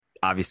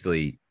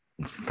obviously,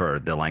 for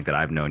the length that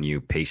I've known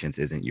you, patience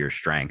isn't your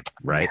strength,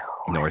 right?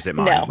 No. Nor is it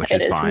mine, No, which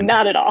it is fine.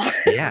 Not at all.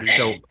 Yeah.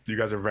 So you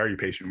guys are very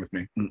patient with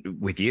me.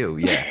 With you,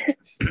 yeah.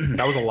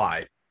 That was a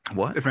lie.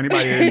 What? If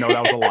anybody didn't know,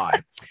 that was a lie.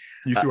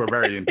 You two are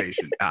very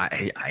impatient.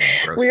 I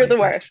am grossly We're the impatient.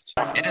 worst.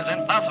 It is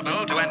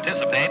impossible to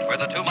anticipate where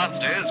the two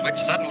monsters which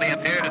suddenly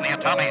appeared in the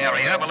Atami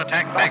area will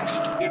attack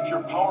next. If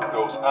your power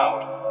goes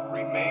out,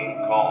 remain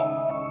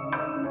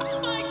calm.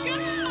 Oh my God!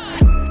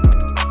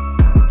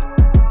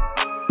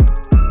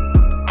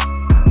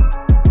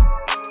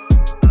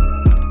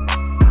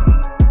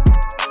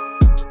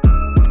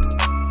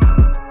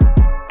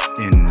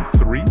 In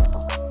 3,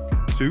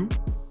 2,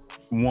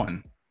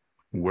 1,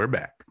 we're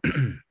back.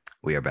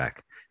 We are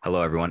back.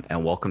 Hello, everyone,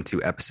 and welcome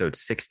to episode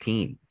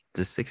 16.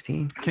 This is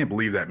 16? I can't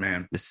believe that,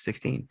 man. This is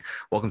 16.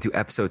 Welcome to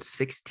episode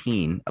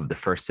 16 of the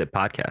First Sip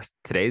podcast.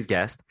 Today's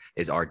guest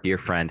is our dear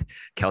friend,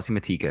 Kelsey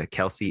Matika.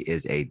 Kelsey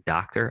is a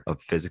doctor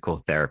of physical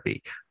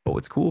therapy. But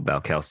what's cool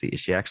about Kelsey is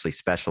she actually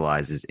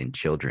specializes in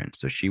children.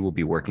 So she will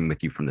be working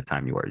with you from the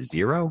time you are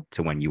 0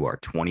 to when you are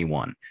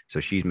 21. So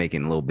she's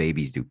making little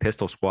babies do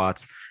pistol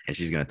squats, and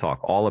she's going to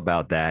talk all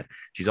about that.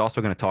 She's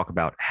also going to talk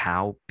about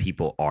how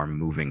people are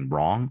moving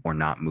wrong or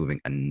not moving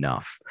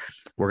enough.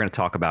 We're going to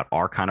talk about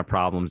our kind of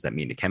problems that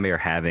me and Dikembe are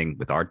having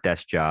with our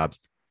desk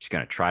jobs. She's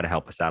going to try to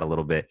help us out a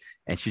little bit,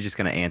 and she's just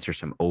going to answer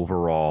some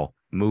overall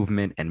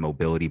movement and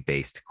mobility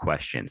based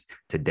questions.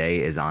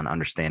 Today is on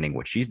understanding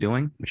what she's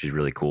doing, which is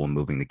really cool, and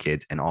moving the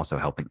kids and also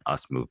helping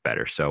us move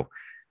better. So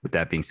with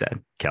that being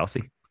said,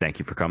 Kelsey, thank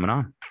you for coming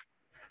on.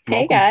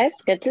 Hey guys,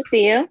 good to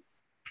see you.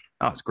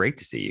 Oh, it's great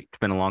to see you. It's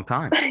been a long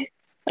time.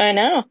 I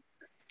know.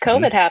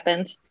 COVID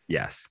happened.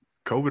 Yes.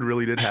 COVID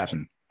really did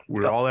happen.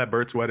 We were all at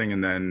Bert's wedding,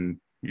 and then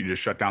you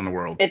just shut down the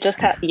world. It just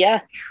happened.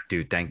 Yeah.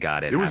 Dude, thank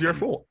God it was your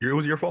fault. It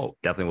was your fault.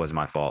 Definitely wasn't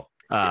my fault.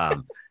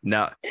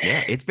 No,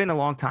 yeah, it's been a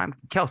long time.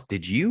 Kels,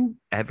 did you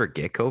ever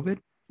get COVID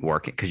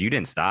working? Because you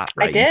didn't stop,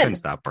 right? I did. You couldn't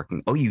stop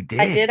working. Oh, you did?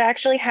 I did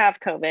actually have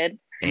COVID.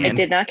 And? I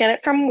did not get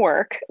it from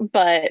work,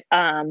 but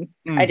I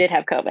did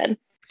have COVID.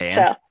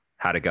 And so,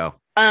 how'd it go?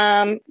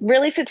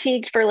 Really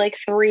fatigued for like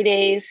 3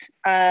 days.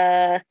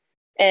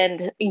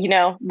 And, you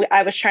know,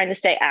 I was trying to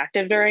stay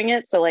active during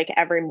it. So like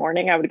every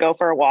morning I would go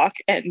for a walk.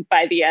 And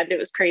by the end, it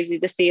was crazy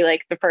to see,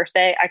 like, the first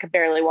day I could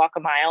barely walk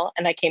a mile,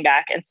 and I came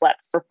back and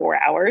slept for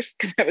 4 hours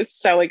because I was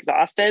so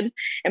exhausted.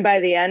 And by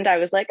the end, I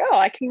was like, oh,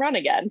 I can run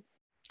again.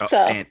 Oh, so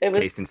and it was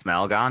taste and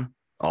smell gone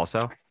also?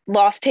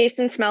 Lost taste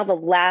and smell the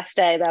last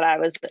day that I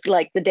was,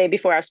 like, the day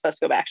before I was supposed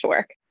to go back to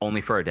work.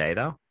 Only for a day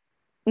though?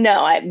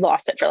 No, I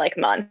lost it for like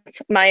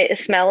months. My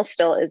smell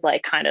still is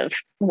like kind of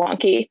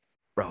wonky.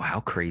 Bro, how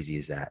crazy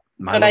is that?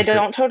 But I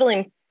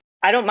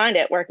don't mind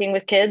it. Working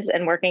with kids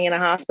and working in a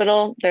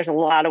hospital, there's a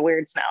lot of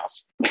weird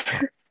smells.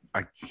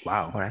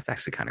 Wow. Oh, that's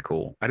actually kind of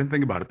cool. I didn't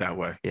think about it that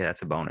way. Yeah,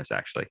 that's a bonus,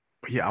 actually.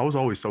 But yeah, I was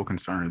always so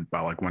concerned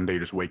about, like, one day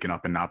just waking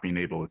up and not being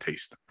able to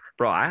taste.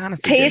 Bro, I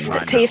honestly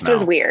Taste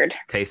was weird.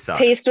 Taste sucks.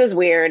 Taste was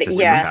weird.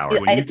 Yeah.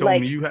 When you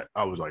told me you had,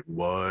 I was like,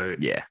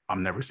 what? Yeah.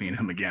 I'm never seeing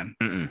him again.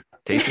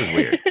 Taste was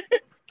weird.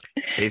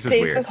 Taste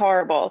was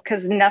horrible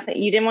because nothing,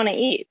 you didn't want to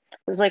eat. It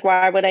was like,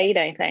 why would I eat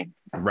anything?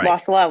 Right.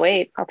 Lost a lot of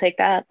weight. I'll take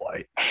that.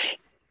 Like,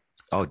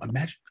 oh,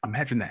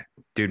 imagine that.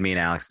 Dude, me and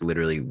Alex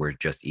literally were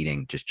just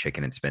eating just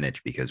chicken and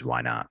spinach because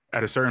why not?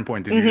 At a certain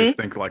point, did you just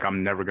think, like,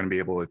 I'm never going to be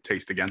able to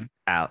taste again?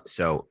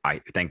 So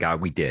I thank God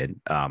we did.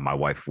 My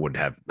wife would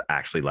have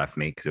actually left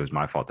me because it was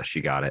my fault that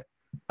she got it.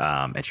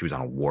 And she was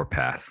on a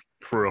warpath.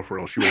 For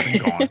real. She would have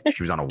been gone.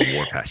 She was on a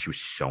warpath. She was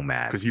so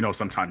mad. Because, you know,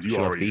 sometimes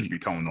you already just be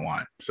towing the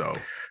line. So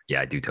yeah,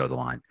 I do toe the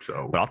line.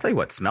 So, but I'll tell you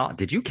what, smell.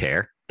 Did you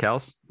care,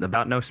 Kels,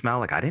 about no smell?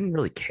 Like, I didn't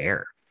really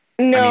care.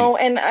 No,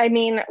 and I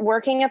mean,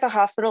 working at the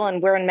hospital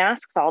and wearing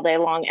masks all day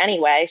long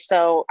anyway.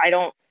 So I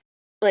don't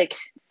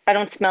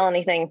smell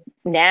anything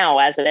now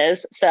as it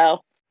is. So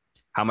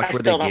how much I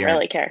still don't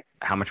really care.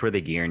 How much were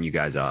they gearing you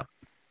guys up?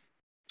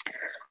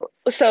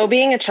 So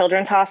being a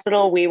children's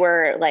hospital, we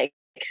were like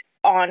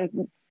on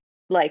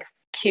like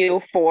queue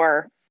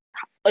for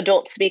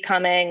adults to be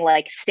coming,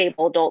 like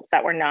stable adults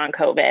that were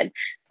non-COVID.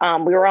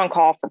 We were on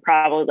call for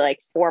probably like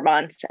 4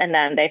 months. And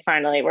then they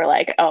finally were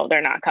like, oh,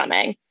 they're not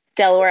coming.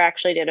 Delaware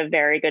actually did a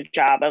very good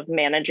job of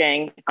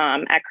managing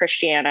at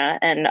Christiana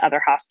and other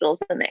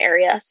hospitals in the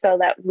area so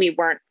that we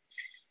weren't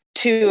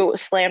too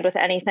slammed with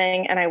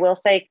anything. And I will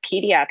say,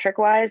 pediatric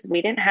wise,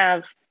 we didn't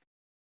have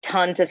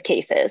tons of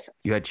cases.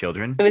 You had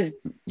children?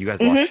 You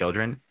guys lost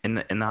children in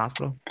the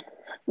hospital?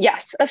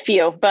 Yes, a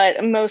few,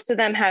 but most of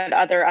them had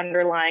other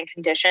underlying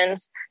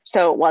conditions.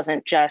 So it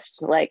wasn't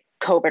just like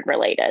COVID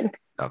related.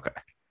 Okay.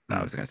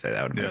 I was going to say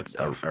that would have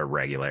been a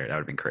regular. That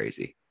would have been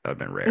crazy. That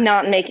would have been rare.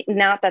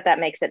 Not that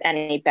makes it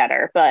any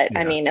better, but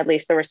I mean, at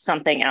least there was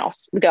something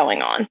else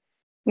going on.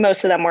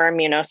 Most of them were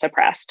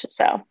immunosuppressed.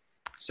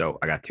 So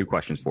I got 2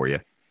 questions for you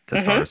to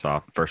start us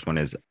off. First one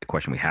is a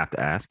question we have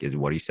to ask is,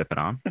 what are you sipping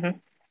on?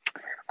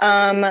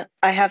 I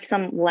have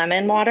some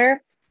lemon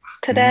water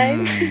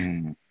today.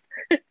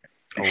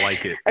 I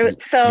like it. I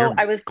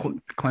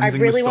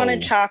really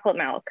wanted chocolate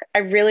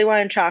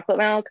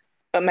milk.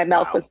 But my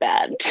milk was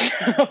bad.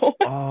 So.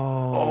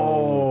 Oh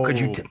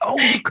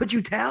Could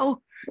you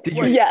tell? Did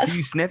you? Yes. Do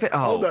you sniff it?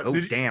 Oh,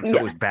 damn! So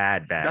it was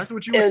bad. That's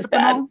what you were sipping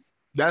on.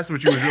 That's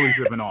what you was really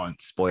sipping on.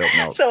 Spoiled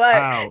milk. So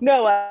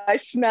I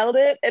smelled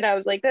it and I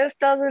was like, this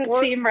doesn't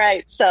seem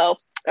right. So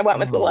I went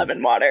with the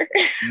lemon water.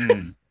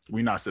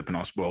 We're not sipping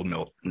on spoiled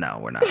milk. No,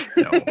 we're not.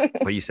 No.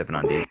 What are you sipping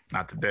on, D?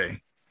 Not today.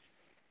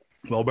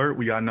 Well, Bert,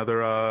 we got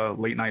another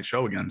late night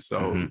show again.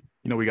 So,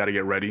 we got to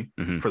get ready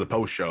for the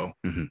post show.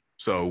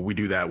 So we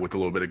do that with a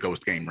little bit of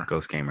Ghost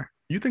Gamer.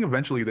 You think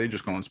eventually they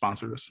just going to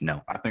sponsor us?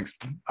 No.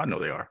 I know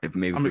they are. If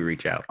we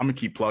reach out. I'm going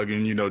to keep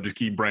plugging, just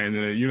keep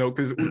branding it,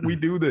 because we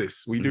do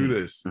this. We do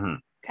this.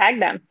 Tag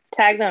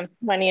them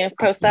when you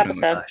post the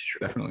episode.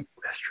 Definitely.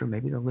 That's true.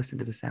 Maybe they'll listen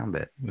to the sound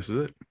bit. This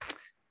is it.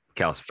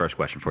 Kels, first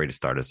question for you to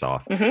start us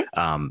off.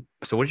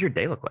 So what does your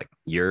day look like?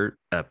 You're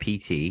a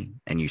PT,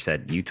 and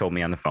you told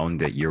me on the phone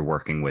that you're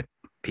working with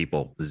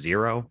people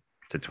 0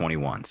 to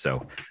 21. So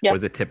what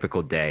does a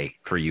typical day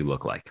for you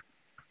look like?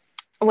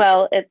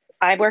 Well,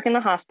 I work in the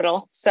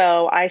hospital,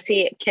 so I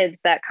see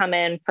kids that come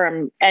in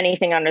from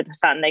anything under the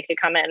sun. They could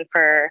come in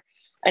for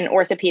an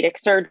orthopedic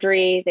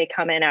surgery. They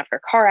come in after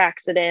car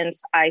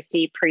accidents. I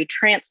see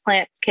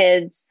pre-transplant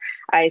kids.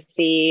 I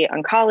see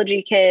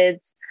oncology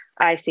kids.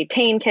 I see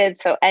pain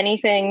kids. So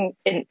anything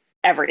and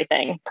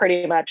everything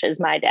pretty much is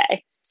my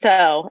day.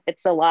 So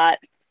it's a lot.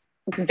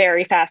 It's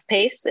very fast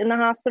paced in the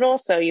hospital.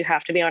 So you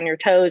have to be on your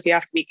toes. You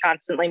have to be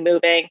constantly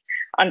moving,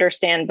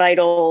 understand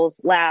vitals,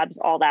 labs,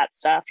 all that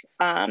stuff.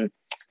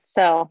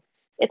 So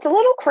it's a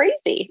little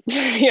crazy,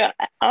 to be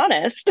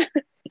honest.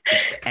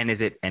 And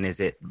is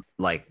it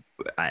like,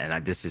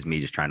 and this is me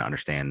just trying to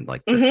understand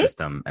like the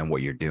system and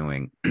what you're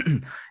doing.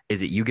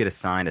 Is it you get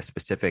assigned a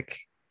specific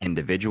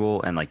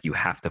individual and like you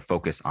have to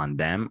focus on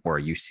them, or are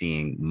you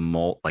seeing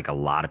like a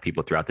lot of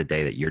people throughout the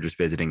day that you're just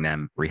visiting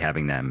them,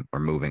 rehabbing them, or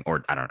moving,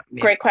 or I don't know?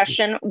 Great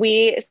question.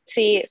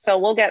 So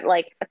we'll get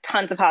like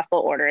tons of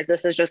hospital orders.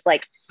 This is just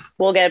like,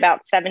 we'll get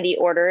about 70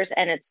 orders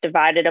and it's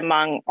divided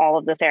among all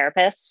of the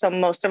therapists. So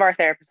most of our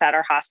therapists at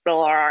our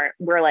hospital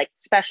we're like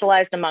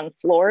specialized among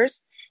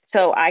floors.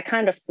 So I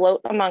kind of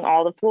float among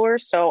all the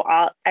floors. So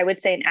I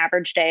would say an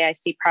average day, I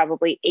see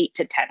probably 8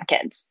 to 10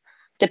 kids,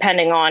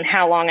 depending on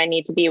how long I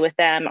need to be with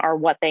them or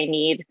what they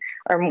need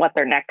or what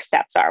their next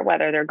steps are,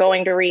 whether they're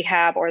going to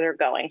rehab or they're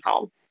going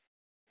home.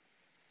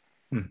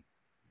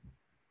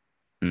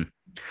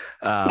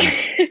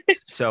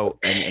 So,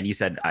 and you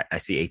said, I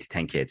see 8 to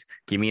 10 kids.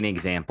 Give me an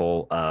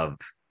example of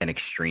an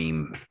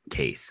extreme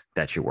case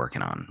that you're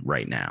working on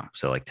right now.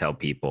 So like tell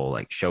people,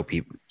 like show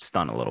people,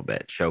 stunt a little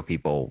bit, show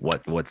people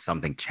what's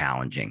something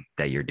challenging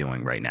that you're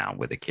doing right now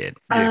with a kid.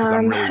 Yeah, 'cause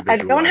I'm really I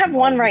don't have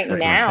one right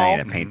That's now. what I'm saying,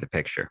 to paint the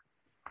picture.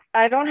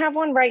 I don't have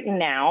one right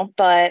now,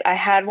 but I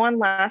had one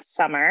last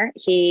summer.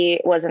 He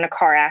was in a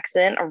car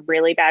accident, a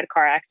really bad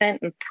car accident,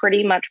 and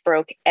pretty much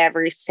broke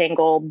every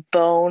single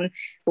bone,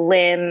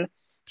 limb,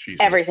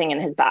 everything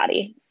in his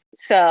body.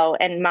 So,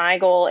 and my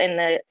goal in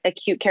the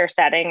acute care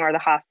setting or the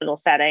hospital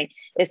setting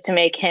is to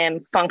make him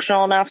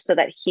functional enough so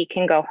that he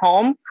can go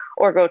home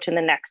or go to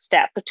the next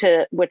step,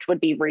 which would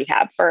be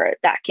rehab for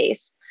that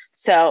case.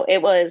 So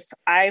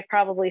I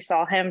probably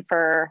saw him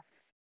for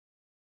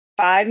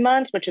 5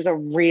 months, which is a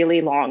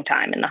really long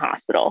time in the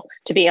hospital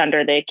to be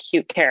under the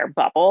acute care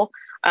bubble,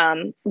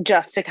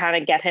 just to kind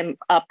of get him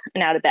up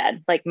and out of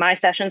bed. Like my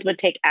sessions would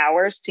take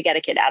hours to get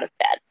a kid out of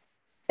bed.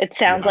 It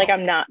sounds like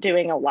I'm not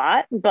doing a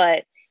lot,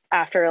 but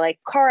after like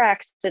car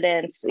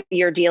accidents,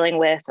 you're dealing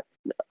with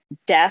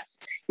death,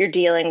 you're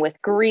dealing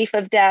with grief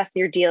of death,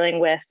 you're dealing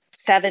with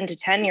 7 to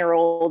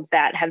 10-year-olds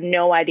that have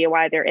no idea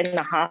why they're in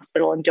the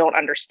hospital and don't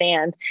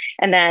understand.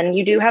 And then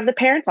you do have the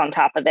parents on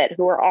top of it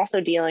who are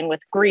also dealing with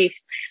grief.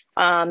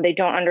 They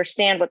don't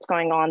understand what's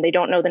going on. They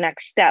don't know the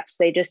next steps.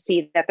 They just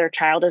see that their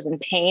child is in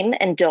pain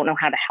and don't know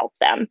how to help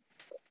them.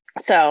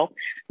 So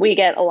we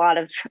get a lot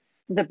of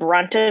the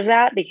brunt of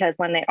that because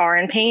when they are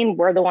in pain,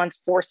 we're the ones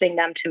forcing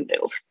them to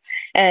move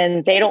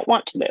and they don't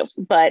want to move,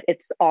 but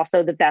it's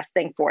also the best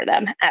thing for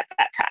them at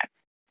that time.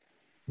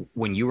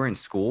 When you were in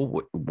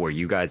school, were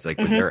you guys like,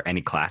 was there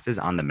any classes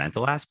on the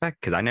mental aspect?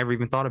 Because I never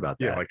even thought about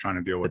that. Yeah, like trying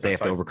to deal with that they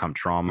have to overcome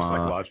trauma.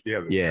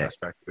 The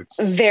aspect.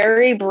 It's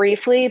very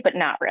briefly, but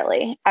not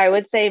really. I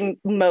would say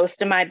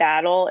most of my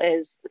battle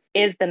is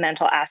the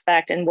mental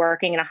aspect, and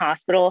working in a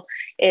hospital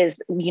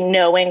is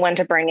knowing when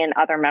to bring in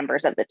other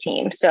members of the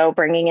team. So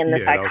bringing in the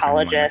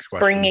psychologist,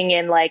 bringing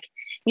in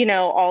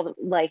all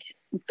the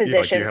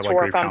physicians to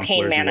work on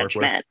pain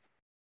management.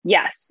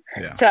 Yes.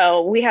 Yeah.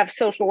 So we have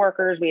social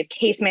workers, we have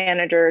case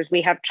managers,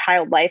 we have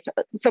child life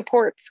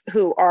supports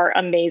who are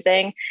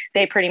amazing.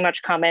 They pretty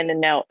much come in and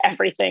know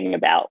everything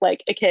about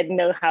like a kid,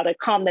 know how to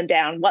calm them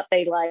down, what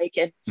they like.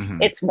 And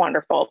it's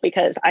wonderful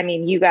because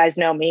you guys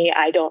know me,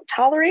 I don't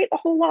tolerate a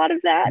whole lot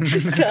of that.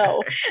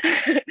 So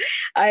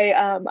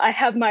I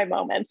have my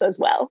moments as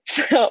well.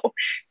 So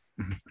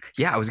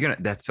yeah,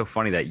 that's so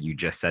funny that you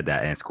just said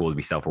that, and it's cool to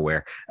be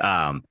self-aware.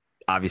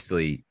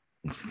 Obviously,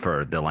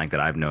 for the length that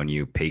I've known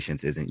you,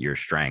 patience isn't your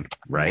strength,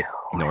 right?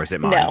 Nor is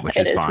it mine, which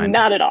is fine.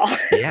 Not at all.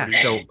 Yeah.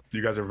 So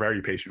you guys are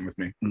very patient with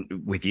me.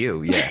 With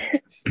you, yeah.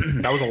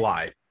 That was a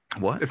lie.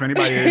 What? If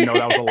anybody didn't know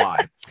that was a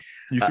lie,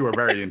 you two are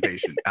very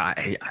impatient.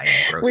 I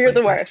We are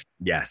the worst.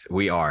 Yes,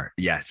 we are.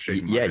 Yes.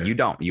 Yeah, you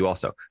don't. You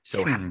also. So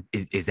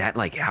is that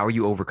like, how are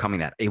you overcoming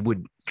that? It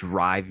would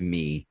drive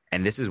me.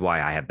 And this is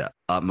why I have the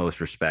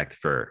utmost respect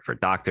for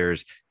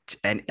doctors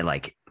and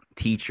like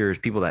teachers,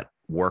 people that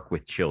work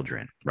with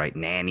children, right?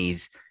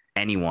 Nannies,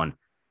 anyone.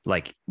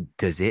 Like,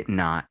 does it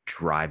not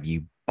drive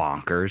you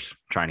bonkers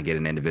trying to get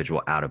an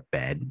individual out of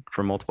bed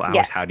for multiple hours?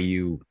 Yes. How do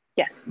you,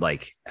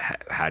 like,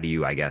 how do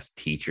you, I guess,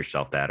 teach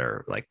yourself that,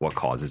 or like what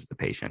causes the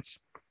patience?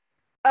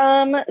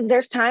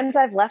 There's times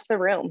I've left the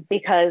room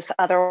because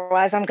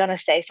otherwise I'm going to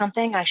say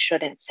something I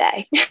shouldn't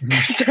say.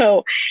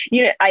 So,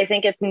 I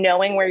think it's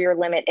knowing where your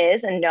limit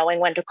is and knowing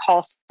when to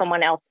call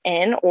someone else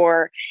in,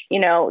 or,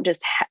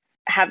 just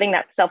having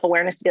that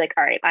self-awareness to be like,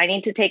 all right, I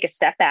need to take a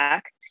step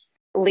back,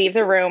 leave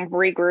the room,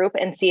 regroup,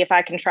 and see if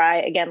I can try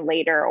again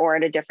later or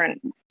at a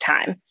different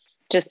time.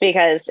 Just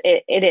because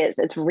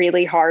it's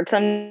really hard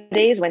some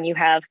days when you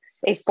have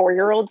a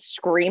 4-year-old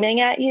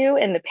screaming at you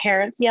and the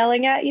parents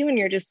yelling at you, and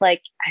you're just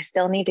like, I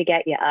still need to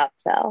get you up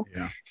though.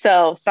 Yeah.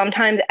 So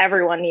sometimes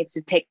everyone needs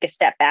to take a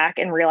step back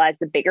and realize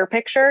the bigger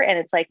picture. And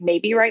it's like,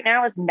 maybe right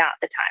now is not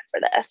the time for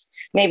this.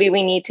 Maybe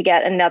we need to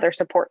get another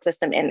support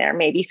system in there.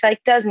 Maybe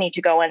psych does need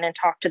to go in and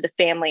talk to the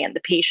family and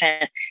the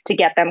patient to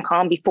get them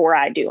calm before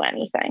I do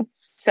anything.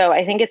 So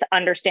I think it's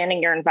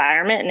understanding your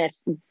environment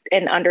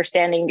and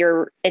understanding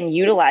and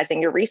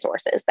utilizing your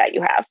resources that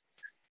you have,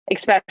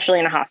 especially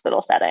in a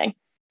hospital setting.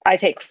 I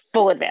take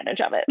full advantage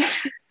of it.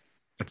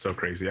 That's so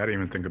crazy. I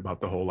didn't even think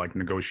about the whole like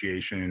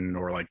negotiation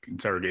or like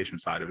interrogation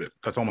side of it.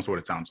 That's almost what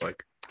it sounds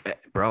like.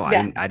 Bro,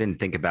 yeah. I didn't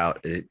think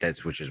about it.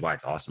 Which is why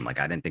it's awesome. Like,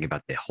 I didn't think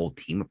about the whole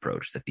team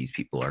approach that these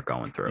people are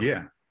going through.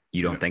 Yeah.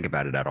 You don't think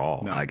about it at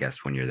all, no. I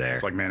guess, when you're there.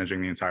 It's like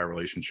managing the entire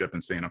relationship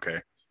and saying, okay,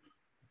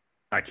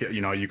 I can't,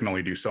 you can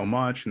only do so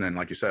much. And then,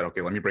 like you said,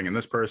 okay, let me bring in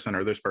this person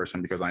or this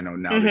person because I know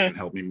now they can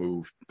help me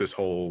move this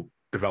whole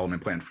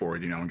development plan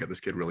forward, and get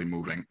this kid really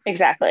moving.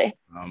 Exactly.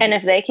 And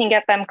if they can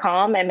get them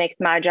calm, it makes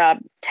my job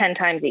 10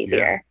 times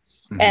easier.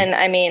 Yeah. Mm-hmm. And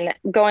I mean,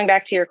 going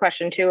back to your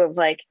question too, of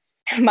like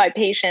my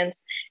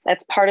patients,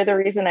 that's part of the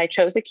reason I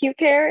chose acute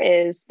care,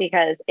 is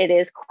because it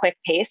is quick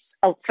pace.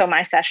 So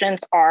my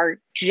sessions are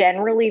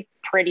generally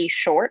pretty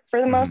short for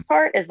the most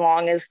part, as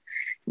long as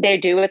they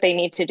do what they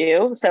need to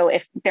do. So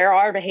if they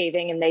are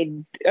behaving and they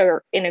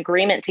are in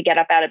agreement to get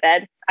up out of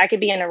bed, I could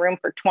be in a room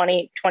for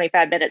 20,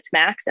 25 minutes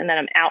max, and then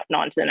I'm out and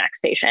on to the next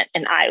patient.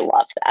 And I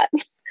love that.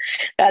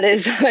 That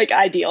is like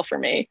ideal for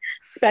me.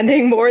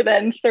 Spending more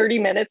than 30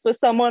 minutes with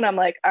someone, I'm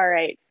like, all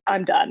right,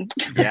 I'm done.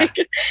 Yeah.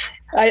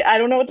 I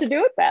don't know what to do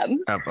with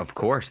them. Of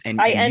course.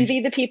 And I envy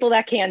the people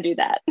that can do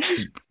that.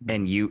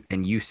 And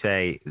you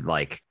say,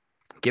 like,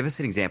 give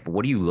us an example.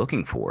 What are you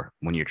looking for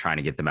when you're trying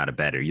to get them out of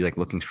bed? Are you like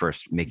looking for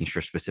making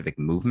sure specific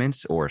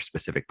movements or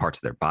specific parts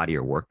of their body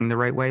are working the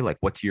right way? Like,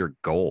 what's your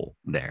goal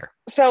there?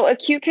 So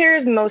acute care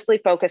is mostly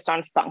focused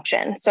on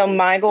function. So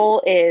my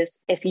goal is,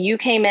 if you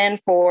came in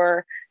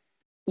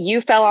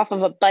you fell off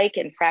of a bike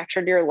and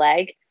fractured your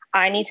leg,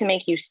 I need to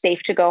make you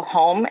safe to go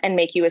home and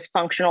make you as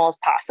functional as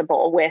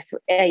possible with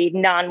a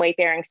non-weight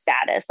bearing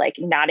status, like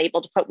not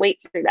able to put weight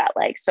through that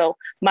leg. So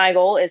my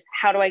goal is,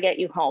 how do I get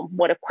you home?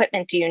 What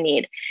equipment do you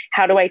need?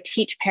 How do I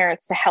teach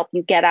parents to help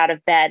you get out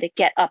of bed,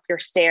 get up your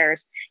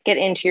stairs, get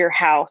into your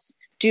house,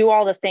 do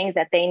all the things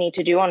that they need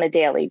to do on a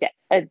daily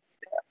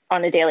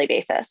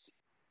basis?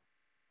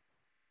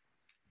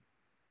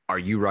 Are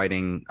you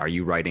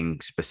writing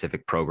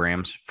specific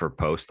programs for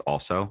post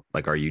also?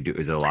 Like,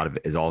 is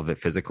all of it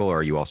physical, or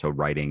are you also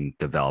writing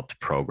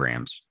developed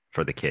programs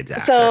for the kids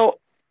after? So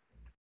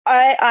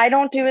I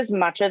don't do as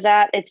much of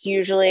that. It's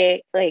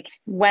usually like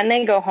when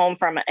they go home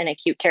from an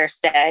acute care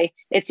stay,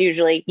 it's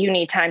usually you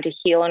need time to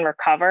heal and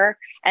recover.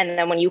 And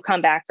then when you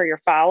come back for your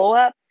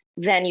follow-up,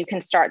 then you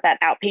can start that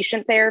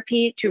outpatient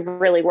therapy to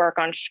really work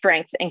on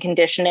strength and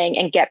conditioning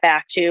and get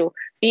back to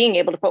being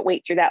able to put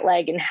weight through that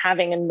leg and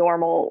having a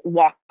normal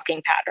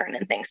walking pattern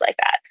and things like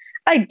that.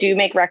 I do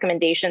make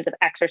recommendations of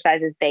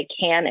exercises they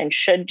can and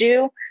should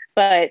do,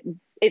 but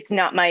it's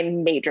not my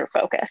major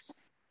focus.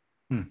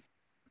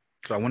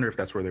 So I wonder if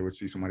that's where they would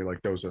see somebody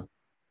like Doza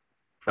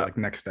for like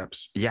next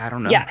steps. Yeah, I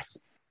don't know. Yes.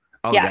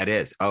 Oh, yes. That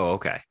is. Oh,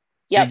 okay.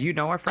 Yep. So you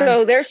know our friend?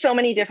 So there's so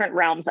many different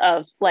realms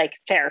of like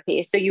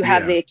therapy. So you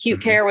have the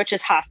acute care, which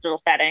is hospital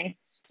setting.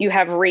 You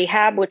have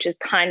rehab, which is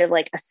kind of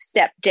like a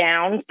step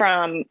down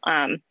from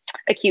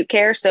acute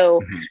care.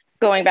 So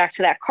going back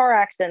to that car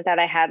accident that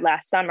I had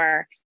last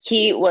summer,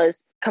 he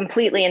was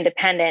completely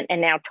independent and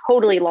now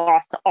totally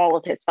lost all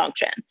of his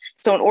function.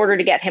 So in order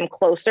to get him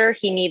closer,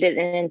 he needed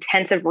an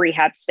intensive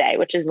rehab stay,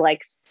 which is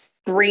like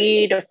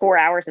 3 to 4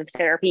 hours of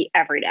therapy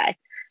every day.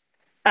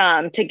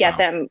 To get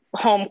them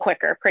home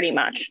quicker, pretty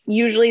much.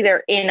 Usually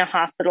they're in a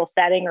hospital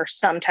setting or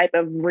some type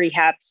of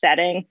rehab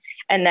setting,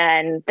 and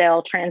then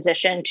they'll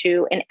transition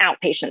to an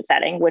outpatient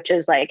setting, which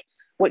is like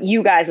what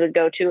you guys would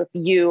go to if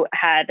you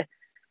had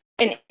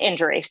an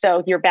injury.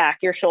 So your back,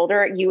 your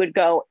shoulder, you would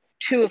go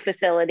to a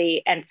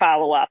facility and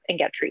follow up and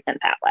get treatment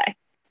that way.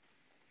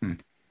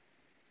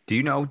 Do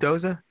you know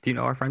Doza? Do you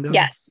know our friend Doza?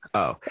 Yes.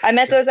 Oh, I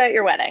met Doza at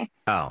your wedding.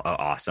 Oh,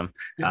 awesome.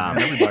 Yeah,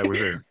 man, everybody was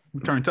there. We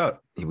turned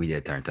up. We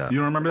did turn up. You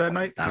don't remember that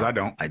night? Because I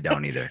don't. I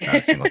don't either. Not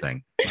a single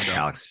thing.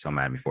 Alex is so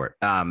mad at me for it.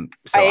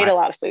 So I ate a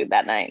lot of food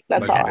that night.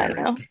 That's all I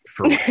know.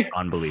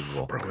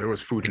 Unbelievable. Bro, there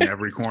was food in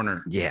every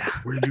corner. Yeah.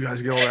 Where did you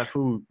guys get all that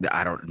food?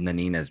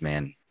 Nanina's,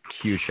 man.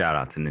 Huge shout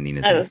out to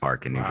Nanina's in the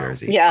park in New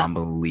Jersey. Yeah.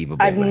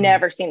 Unbelievable. I've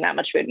never seen that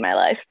much food in my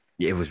life.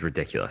 It was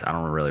ridiculous. I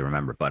don't really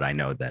remember, but I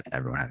know that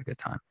everyone had a good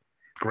time.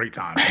 Great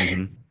time.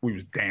 Mm-hmm. We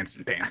was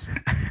dancing.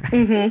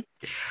 Mm-hmm.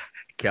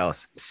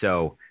 Kels,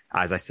 so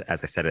as I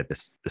said at the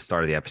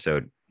start of the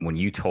episode, when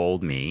you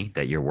told me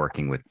that you're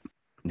working with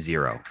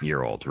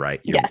 0-year-olds, right?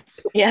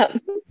 Yes. Yeah.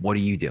 What are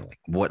you doing?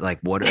 Why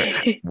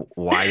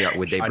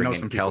would they bring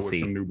in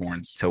Kelsey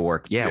newborns to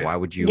work? Yeah. Why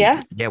would you?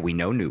 Yeah. We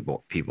know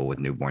people with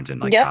newborns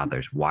and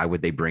toddlers. Why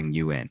would they bring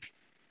you in?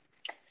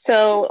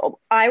 So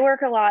I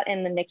work a lot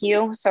in the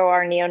NICU, so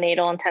our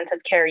neonatal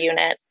intensive care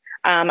unit.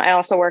 I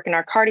also work in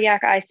our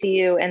cardiac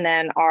ICU and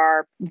then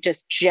our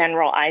just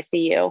general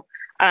ICU.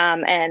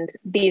 And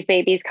these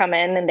babies come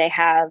in and they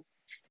have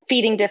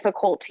feeding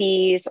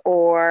difficulties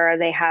or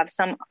they have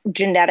some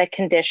genetic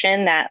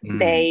condition that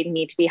they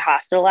need to be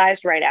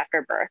hospitalized right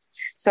after birth.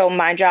 So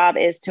my job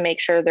is to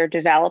make sure they're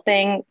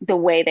developing the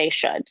way they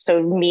should.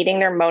 So meeting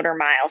their motor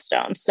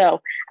milestones.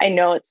 So I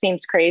know it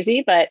seems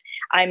crazy, but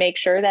I make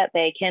sure that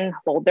they can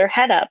hold their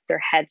head up, their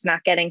head's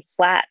not getting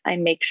flat. I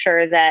make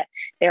sure that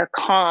they're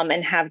calm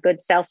and have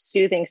good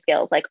self-soothing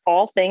skills, like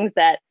all things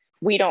that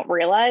we don't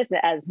realize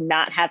as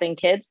not having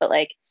kids, but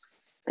like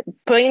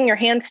putting your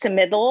hands to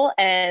middle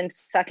and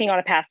sucking on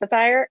a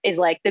pacifier is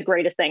like the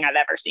greatest thing I've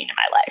ever seen in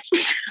my life.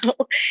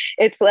 So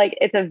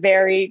it's a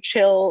very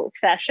chill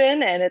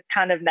session and it's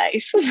kind of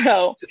nice.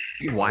 So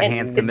why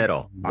hands to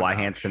middle? Why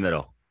hands to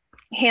middle?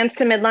 Hands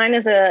to midline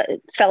is a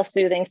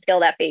self-soothing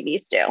skill that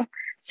babies do.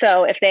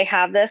 So if they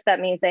have this, that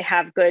means they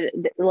have good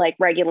like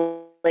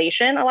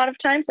regulation a lot of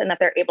times and that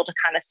they're able to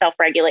kind of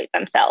self-regulate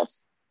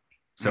themselves.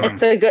 So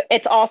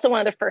it's also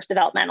one of the first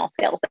developmental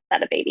skills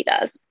that a baby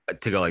does.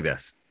 To go like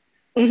this.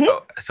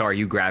 Mm-hmm. So are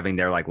you grabbing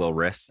their like little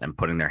wrists and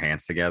putting their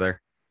hands together?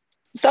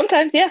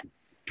 Sometimes, yeah.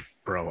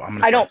 Bro, I'm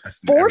gonna. I don't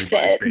force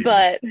it, babies.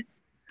 But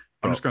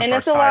I'm just gonna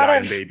start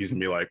side-eyeing babies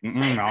and be like,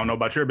 I don't know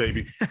about your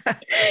baby.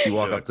 You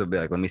walk up to be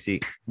like, let me see.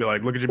 Be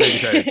like, look at your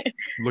baby's head.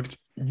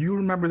 You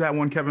remember that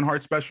one Kevin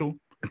Hart special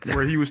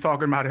where he was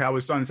talking about how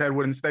his son's head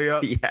wouldn't stay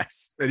up?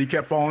 Yes. That he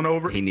kept falling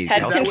over. He needed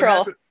head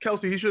control.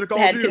 Kelsey, he should have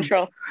called head you.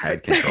 Control.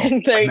 Head control.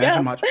 There you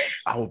go.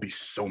 I will be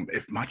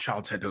if my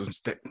child's head doesn't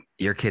stick.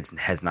 Your kid's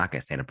head's not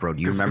going to stand up, bro.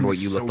 Do you remember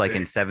what you looked like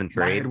in 7th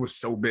grade? My head was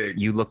so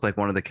big. You looked like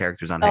one of the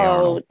characters on Hey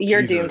Arnold.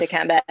 You're doomed to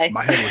Kembe.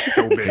 My head was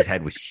so big. His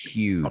head was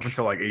huge. Up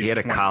until like age He had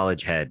 20. a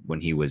college head when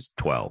he was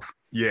 12.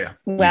 Yeah.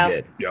 Wow. He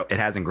did. Yep. It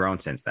hasn't grown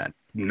since then.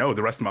 No,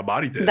 the rest of my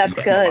body did. That's the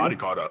rest good. of my body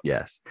caught up.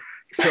 Yes.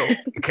 So,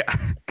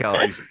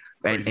 Crazy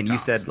and you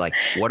said like,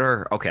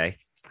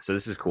 so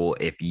this is cool.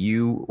 If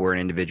you were an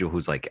individual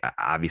who's like,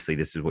 obviously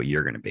this is what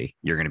you're going to be.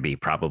 You're going to be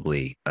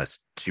probably a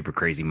super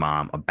crazy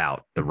mom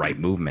about the right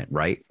movement,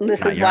 right?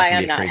 This is why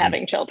I'm not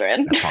having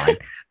children. That's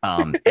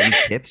fine. Any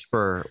tips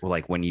for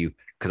like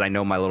because I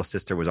know my little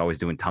sister was always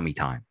doing tummy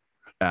time.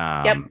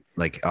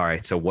 Like, all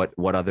right. So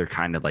what other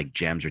kind of like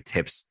gems or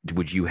tips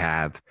would you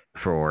have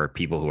for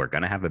people who are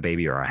going to have a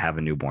baby or have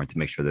a newborn to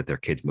make sure that their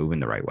kid's moving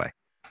the right way?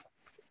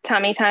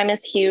 Tummy time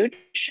is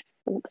huge.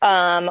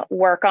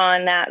 Work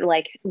on that,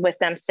 like with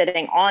them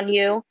sitting on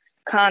you.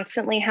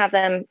 Constantly have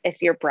them,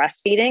 if you're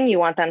breastfeeding, you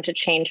want them to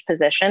change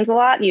positions a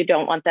lot. You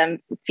don't want them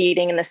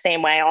feeding in the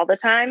same way all the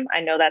time.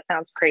 I know that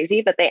sounds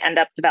crazy, but they end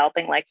up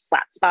developing like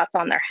flat spots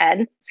on their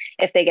head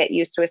if they get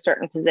used to a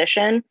certain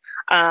position.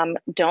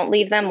 Don't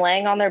leave them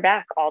laying on their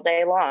back all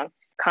day long.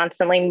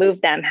 Constantly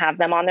move them, have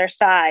them on their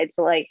sides.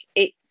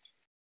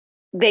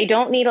 They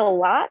don't need a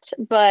lot,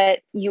 but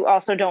you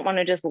also don't want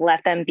to just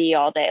let them be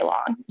all day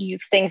long.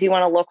 Things you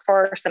want to look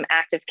for some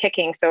active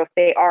kicking. So if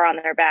they are on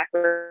their back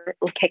or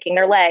kicking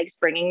their legs,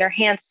 bringing their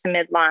hands to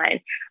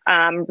midline,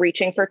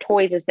 reaching for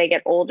toys as they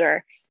get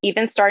older,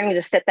 even starting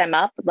to sit them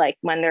up, like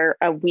when they're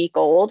a week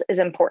old, is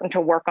important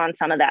to work on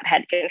some of that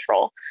head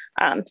control.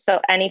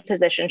 So any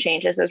position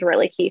changes is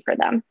really key for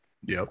them.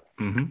 Yep.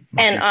 Mm-hmm.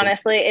 And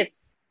honestly,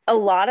 it's a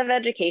lot of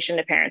education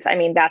to parents. I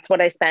mean, that's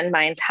what I spend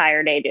my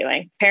entire day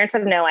doing. Parents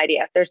have no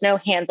idea. There's no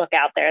handbook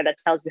out there that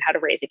tells you how to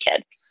raise a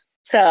kid.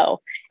 So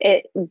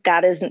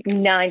that is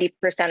 90%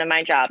 of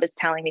my job, is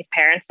telling these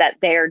parents that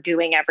they're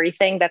doing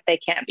everything that they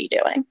can't be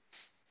doing.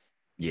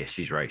 Yeah,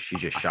 she's right. She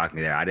just shocked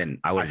me there. I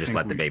would have just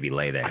let the baby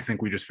lay there. I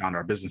think we just found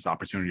our business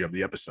opportunity of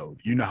the episode.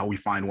 You know how we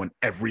find one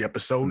every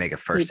episode? Make a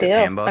first sip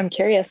handbook. I'm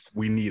curious.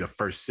 We need a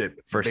first sip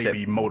baby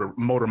sip.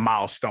 motor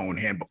milestone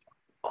handbook.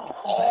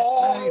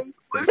 Oh,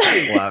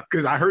 listen,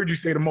 because I heard you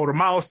say the motor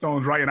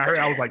milestones, right? And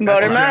I was like,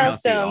 motor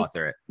milestones.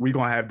 We're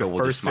gonna have the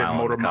first sip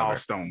motor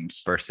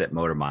milestones. First sip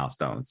motor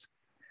milestones.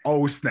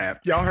 Oh snap!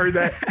 Y'all heard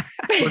that?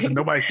 Listen,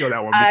 nobody saw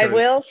that one. I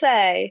will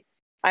say,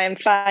 I am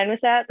fine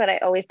with that, but I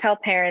always tell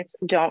parents,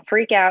 don't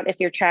freak out if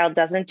your child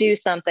doesn't do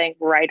something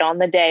right on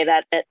the day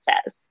that it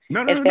says.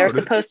 If they're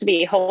supposed to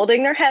be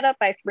holding their head up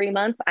by 3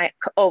 months, I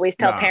always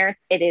tell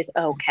parents it is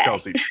okay.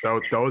 Kelsey,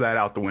 throw that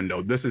out the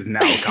window. This is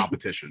now a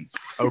competition.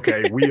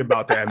 Okay, we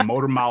about to have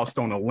motor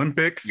milestone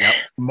Olympics,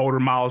 motor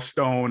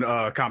milestone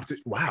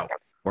competition. Wow.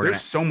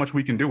 There's so much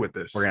we can do with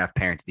this. We're gonna have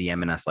parents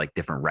DMing us like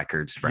different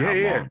records for how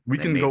long. We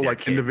can go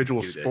like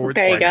individual sports.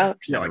 There you go.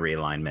 Like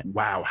realignment.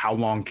 Wow, how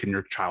long can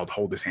your child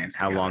hold his hands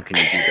together? How long can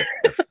you do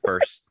the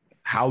first?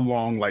 How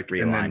long, like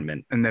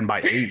realignment, and then by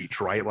age,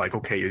 right? Like,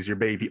 okay, is your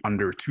baby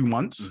under 2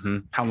 months?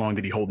 Mm-hmm. How long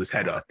did he hold his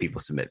head up? People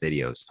submit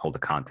videos, hold a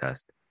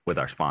contest with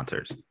our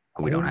sponsors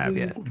who we don't have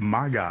yet.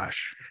 My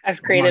gosh,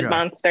 I've created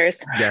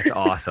monsters. That's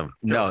awesome.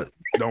 No,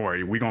 don't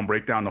worry, we're gonna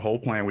break down the whole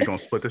plan. We're gonna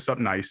split this up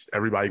nice.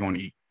 Everybody gonna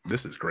eat.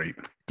 This is great.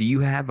 Do you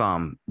have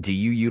do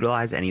you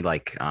utilize any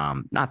like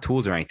not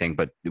tools or anything,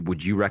 but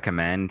would you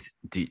recommend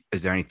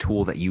is there any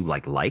tool that you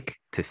like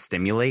to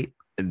stimulate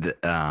the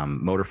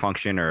motor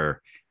function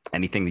or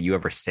anything that you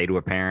ever say to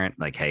a parent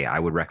like, hey, I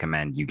would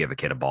recommend you give a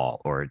kid a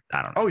ball, or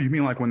I don't know. Oh, you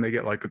mean like when they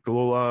get like the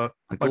little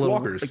like the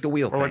walkers, like the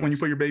wheel, or like when you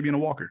put your baby in a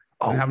walker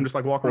and have them just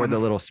like walk around, or the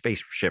little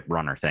spaceship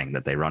runner thing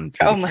that they run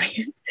to. Oh my!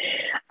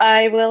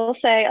 I will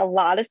say a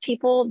lot of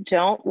people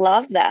don't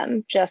love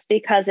them just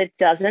because it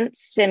doesn't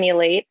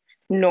stimulate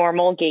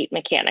normal gait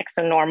mechanics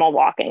or normal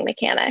walking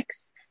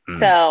mechanics.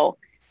 So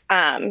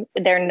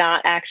they're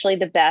not actually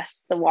the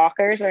best. The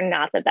walkers are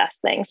not the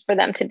best things for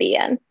them to be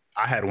in.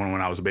 I had one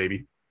when I was a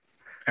baby.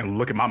 And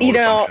look at my motor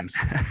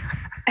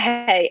functions.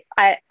 Hey,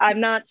 I'm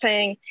not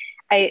saying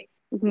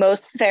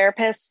most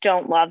therapists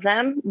don't love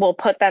them. We'll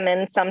put them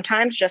in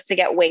sometimes just to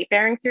get weight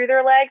bearing through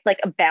their legs,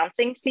 like a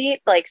bouncing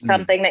seat, like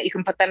something that you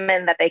can put them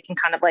in that they can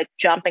kind of like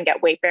jump and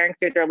get weight bearing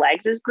through their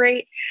legs is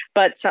great.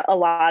 But a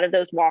lot of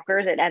those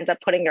walkers, it ends up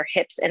putting their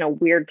hips in a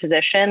weird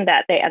position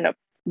that they end up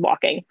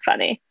walking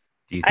funny.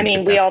 I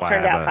mean, we all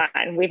turned out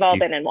fine. We've all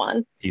been in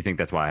one. Do you think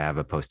that's why I have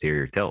a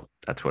posterior tilt?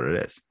 That's what it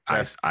is.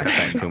 I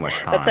spend too much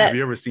time. Have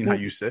you ever seen how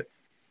you sit?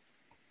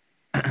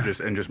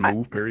 Just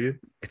move, period.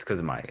 It's because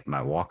of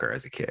my walker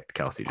as a kid,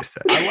 Kelsey just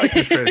said. I like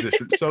this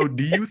transition. So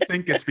do you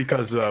think it's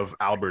because of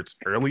Albert's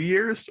early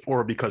years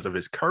or because of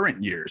his current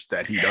years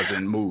that he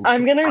doesn't move?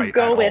 I'm going to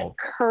go with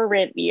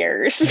current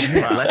years.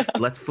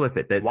 Let's flip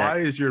it. Why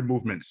is your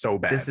movement so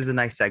bad? This is a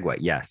nice segue.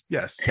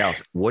 Yes. Tell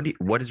us, what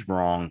is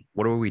wrong?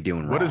 What are we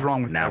doing wrong? What is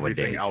wrong with nowadays?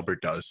 Everything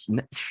Albert does?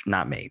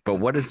 Not me, but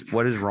what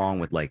is wrong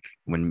with like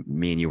when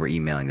me and you were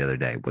emailing the other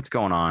day? What's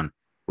going on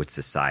with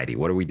society?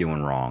 What are we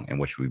doing wrong and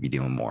what should we be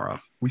doing more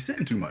of? We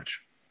sitting too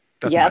much.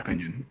 That's my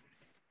opinion.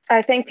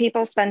 I think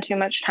people spend too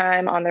much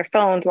time on their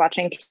phones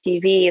watching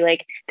TV.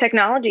 Like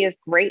technology is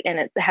great and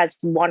it has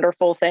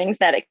wonderful things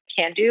that it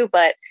can do,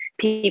 but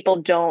people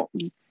don't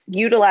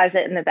utilize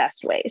it in the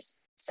best ways.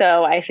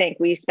 So I think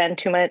we spend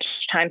too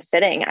much time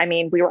sitting. I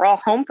mean, we were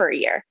all home for a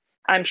year.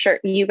 I'm sure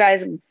you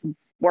guys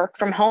work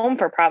from home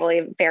for probably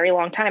a very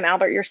long time.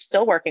 Albert, you're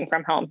still working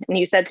from home. And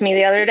you said to me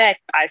the other day,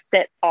 I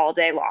sit all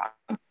day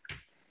long.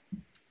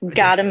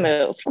 Gotta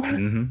move.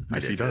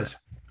 Yes, he does.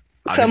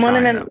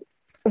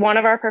 One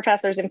of our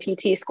professors in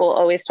PT school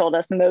always told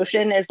us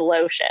motion is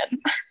lotion.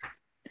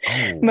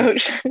 Oh.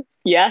 Motion.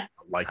 Yeah.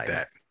 I like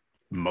that.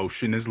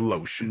 Motion is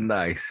lotion.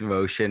 Nice.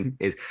 Motion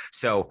is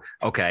so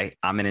okay.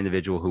 I'm an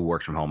individual who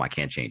works from home. I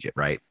can't change it,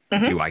 right?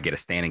 Mm-hmm. Do I get a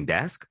standing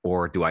desk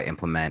or do I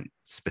implement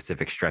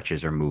specific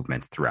stretches or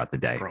movements throughout the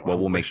day? What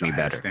will make me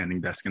better? Standing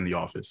desk in the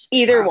office.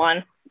 Either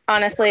one.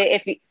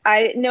 Honestly,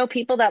 I know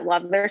people that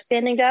love their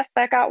standing desk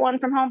that got one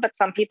from home, but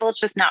some people it's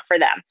just not for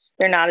them.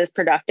 They're not as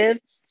productive.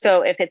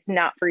 So if it's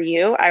not for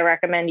you, I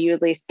recommend you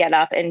at least get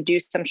up and do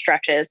some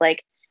stretches.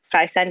 Like if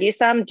I send you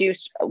some, do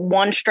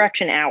one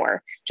stretch an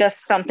hour,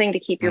 just something to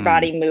keep your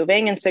body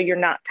moving. And so you're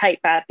not tight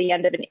at the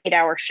end of an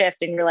 8-hour shift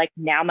and you're like,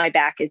 now my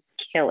back is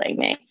killing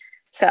me.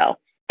 So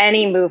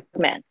any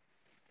movement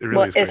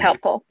is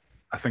helpful.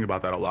 I think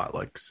about that a lot,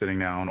 like sitting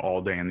down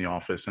all day in the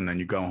office and then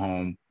you go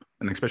home.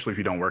 And especially if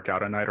you don't work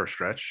out at night or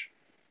stretch,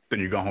 then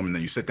you go home and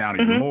then you sit down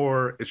even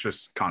more. It's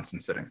just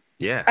constant sitting.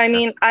 Yeah. I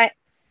mean,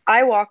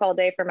 I walk all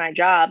day for my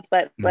job,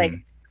 but like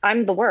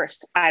I'm the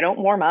worst. I don't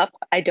warm up.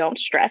 I don't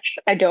stretch.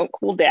 I don't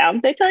cool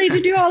down. They tell you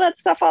to do all that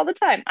stuff all the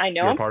time. I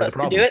know I'm supposed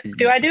to do it.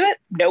 Do I do it?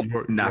 Nope.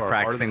 You're not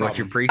practicing what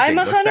you're preaching.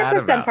 I'm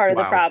 100% part of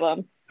the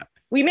problem.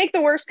 We make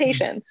the worst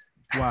patients.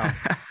 Wow.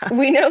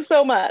 We know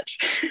so much.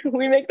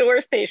 We make the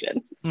worst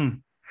patients.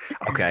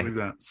 Okay.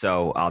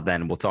 So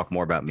we'll talk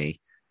more about me.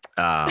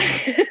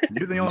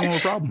 You're the only one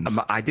with problems.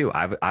 I do.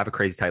 I have a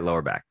crazy tight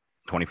lower back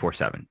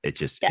 24/7.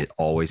 It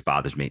always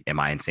bothers me. Am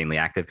I insanely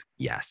active?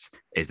 Yes.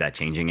 Is that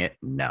changing it?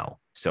 No.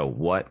 So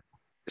what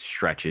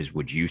stretches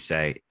would you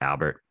say,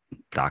 Albert,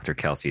 Dr.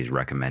 Kelsey is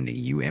recommending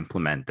you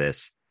implement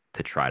this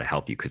to try to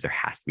help you? Because there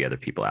has to be other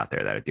people out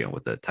there that are dealing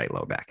with a tight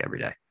lower back every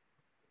day.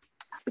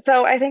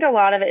 So I think a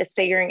lot of it is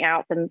figuring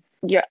out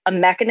a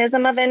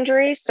mechanism of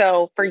injury.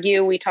 So for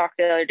you, we talked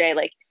the other day,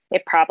 like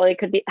it probably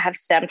could have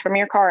stemmed from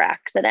your car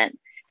accident.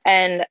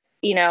 And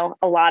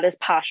a lot is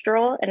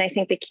postural. And I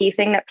think the key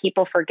thing that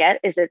people forget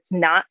is it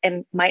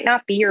might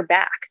not be your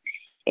back.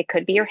 It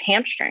could be your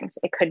hamstrings.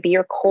 It could be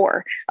your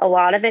core. A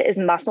lot of it is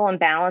muscle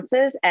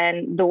imbalances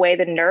and the way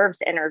the nerves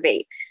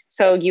innervate.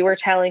 So you were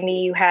telling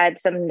me you had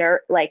some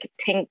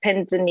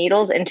pins and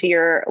needles into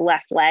your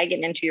left leg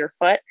and into your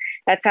foot.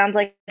 That sounds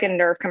like a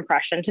nerve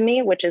compression to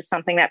me, which is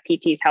something that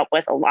PTs help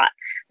with a lot.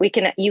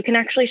 You can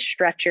actually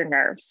stretch your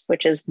nerves,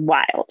 which is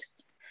wild.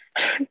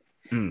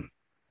 It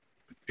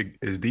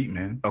is deep,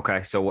 man.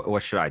 Okay. So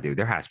what should I do?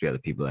 There has to be other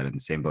people that are in the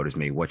same boat as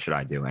me. What should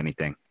I do?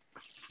 Anything?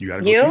 You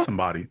got to go see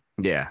somebody.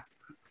 Yeah.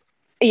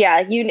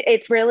 Yeah.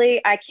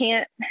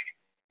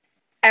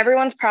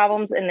 Everyone's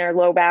problems in their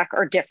low back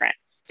are different.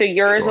 So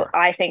yours, sure,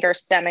 I think, are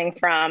stemming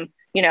from,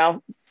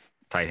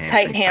 tight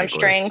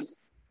hamstrings.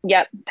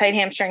 Yep. Tight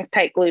hamstrings,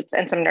 tight glutes,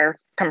 and some nerve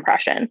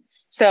compression.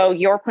 So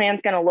your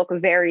plan's going to look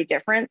very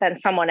different than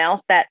someone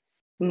else that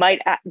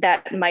might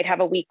have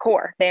a weak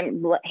core.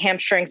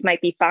 Hamstrings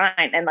might be fine.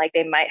 And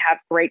they might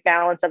have great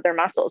balance of their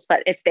muscles,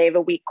 but if they have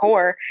a weak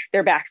core,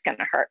 their back's going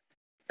to hurt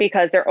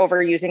because they're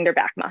overusing their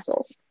back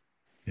muscles.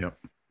 Yep.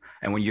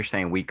 And when you're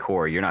saying weak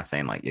core, you're not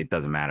saying it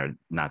doesn't matter.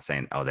 Not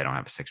saying, oh, they don't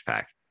have a six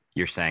pack.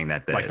 You're saying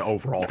that the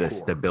overall core,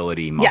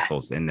 stability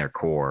muscles in their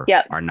core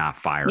are not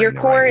firing. Your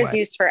core is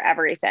used for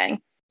everything.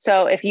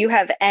 So if you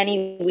have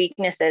any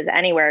weaknesses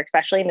anywhere,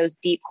 especially in those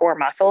deep core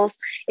muscles,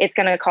 it's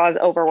going to cause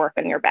overwork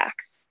on your back,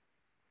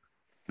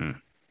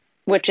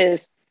 which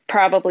is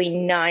probably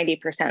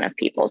 90% of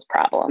people's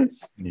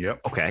problems.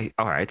 Yep. Okay.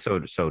 All right. So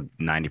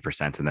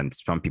 90%. And then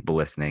some people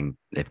listening,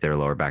 if their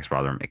lower back's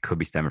bothering them, it could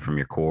be stemming from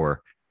your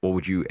core.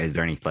 Is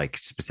there any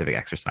specific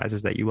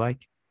exercises that you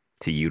like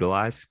to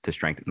utilize to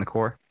strengthen the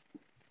core?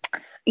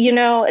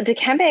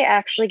 Dikembe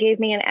actually gave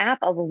me an app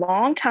a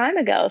long time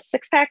ago,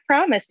 Six Pack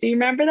Promise. Do you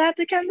remember that,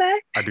 Dikembe?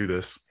 I do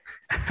this.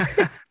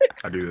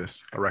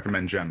 I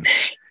recommend gems.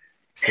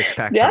 Six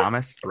Pack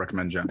Promise? I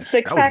recommend gems.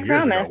 Six Pack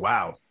Promise. Years ago.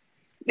 Wow.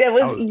 It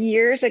was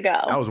years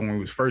ago. That was when we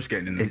was first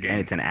getting in this game.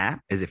 And it's an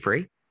app? Is it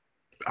free?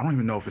 I don't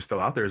even know if it's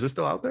still out there. Is it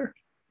still out there?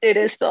 It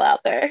is still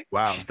out there.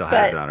 Wow. She still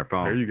has it on her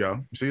phone. There you go.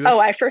 You see this? Oh,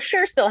 I for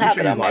sure still have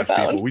it on my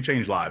phone. People. We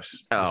change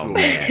lives. Oh,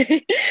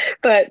 man.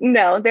 But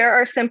no, there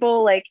are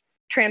simple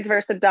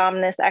transverse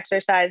abdominis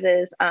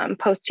exercises,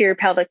 posterior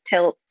pelvic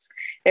tilts.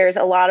 There's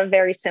a lot of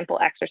very simple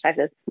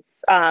exercises.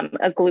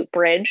 A glute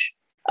bridge,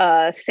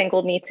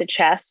 single knee to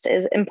chest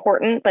is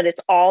important, but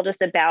it's all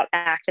just about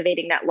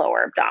activating that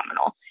lower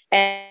abdominal.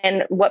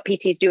 And what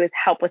PTs do is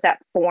help with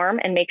that form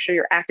and make sure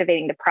you're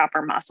activating the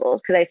proper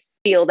muscles. Because I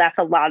feel that's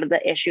a lot of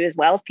the issue as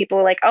well. Is people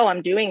are like, oh,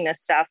 I'm doing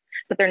this stuff,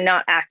 but they're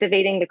not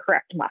activating the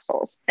correct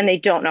muscles and they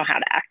don't know how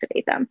to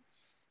activate them.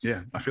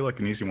 Yeah. I feel like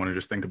an easy one to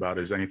just think about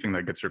is anything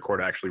that gets your core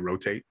to actually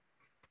rotate.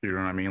 You know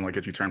what I mean?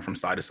 As you turn from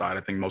side to side,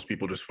 I think most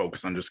people just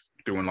focus on just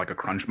doing a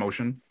crunch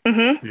motion,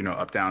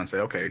 up, down, and say,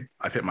 okay,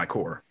 I've hit my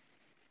core.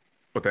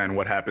 But then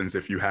what happens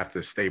if you have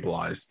to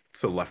stabilize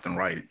to the left and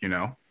right,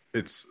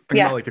 It's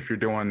think about if you're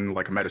doing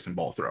a medicine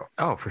ball throw.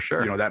 Oh, for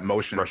sure. That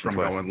motion Russian from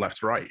twist. going left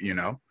to right,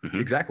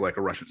 exactly like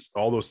a Russian,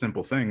 all those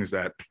simple things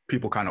that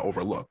people kind of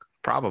overlook.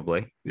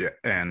 Probably. Yeah.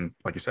 And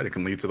like you said, it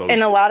can lead to those.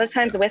 And a lot of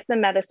times with the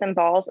medicine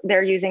balls,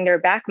 they're using their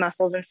back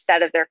muscles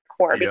instead of their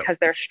core because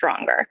they're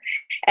stronger.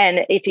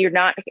 And if you're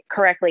not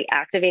correctly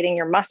activating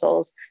your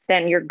muscles,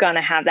 then you're going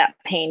to have that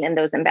pain and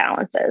those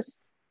imbalances.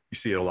 You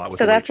see it a lot with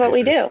So that's what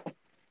we do.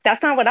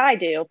 That's not what I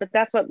do, but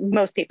that's what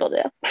most people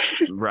do.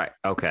 Right.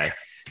 Okay.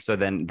 So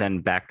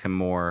then back to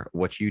more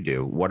what you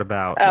do. What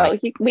about?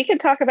 We could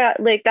talk about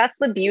that's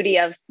the beauty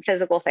of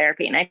physical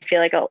therapy. And I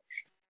feel like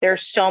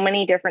there's so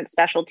many different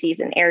specialties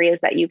and areas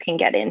that you can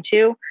get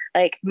into.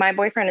 My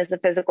boyfriend is a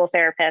physical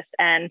therapist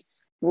and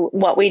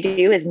what we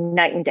do is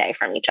night and day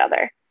from each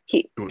other.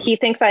 He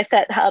thinks I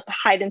set up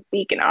hide and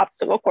seek and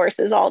obstacle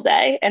courses all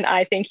day. And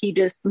I think he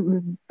just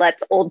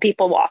lets old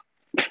people walk.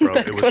 Bro,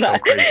 it was so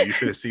crazy. You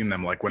should have seen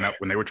them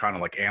when they were trying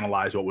to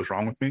analyze what was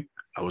wrong with me.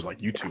 I was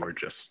like, you two are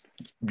just,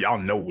 y'all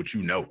know what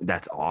you know.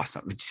 That's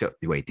awesome. So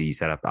wait, do you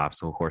set up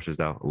obstacle courses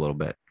though? A little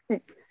bit.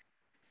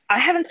 I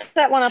haven't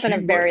set one up in a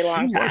very long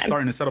time. She was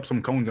starting to set up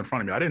some cones in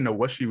front of me. I didn't know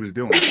what she was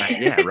doing.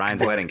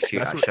 Ryan's wedding.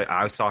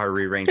 I saw her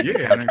rearrange the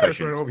couch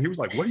cushions. He was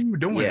like, what are you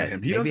doing to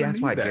him? Maybe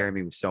that's why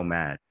Jeremy was so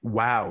mad.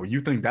 Wow. You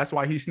think that's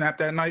why he snapped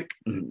that night?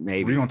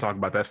 Maybe. We're going to talk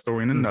about that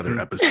story in another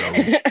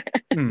episode.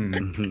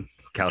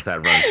 Kels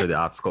had run through the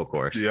obstacle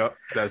course. Yep,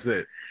 that's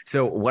it.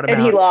 So what about?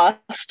 And he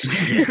lost.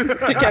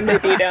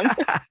 Dikembe beat him.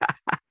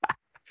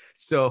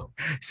 So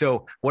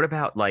what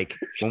about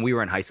when we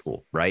were in high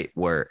school, right?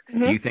 Where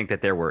do you think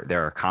that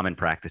there are common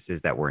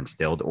practices that were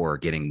instilled or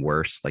getting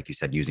worse, like you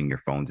said, using your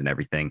phones and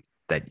everything,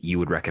 that you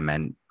would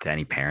recommend to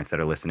any parents that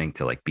are listening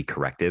to be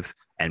corrective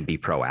and be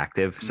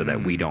proactive so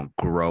that we don't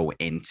grow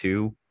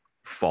into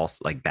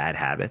false bad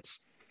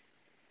habits?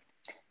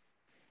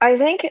 I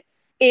think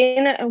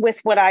with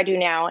what I do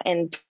now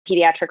in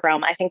pediatric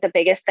realm, I think the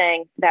biggest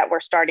thing that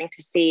we're starting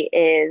to see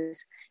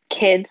is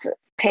kids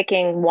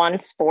picking one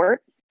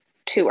sport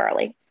too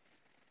early.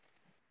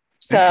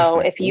 So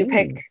if you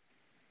pick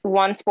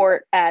one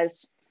sport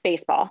as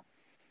baseball,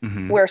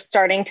 we're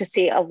starting to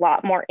see a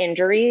lot more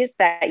injuries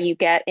that you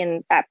get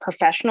at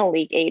professional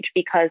league age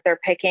because they're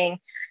picking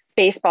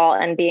baseball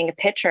and being a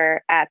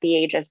pitcher at the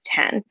age of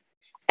 10.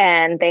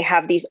 And they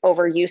have these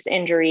overuse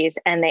injuries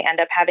and they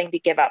end up having to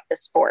give up the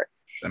sport.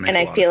 And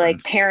I feel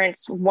like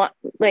parents want,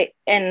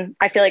 and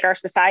I feel like our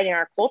society and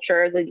our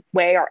culture, the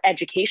way our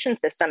education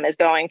system is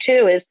going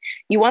too, is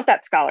you want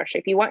that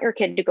scholarship. You want your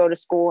kid to go to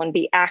school and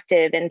be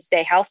active and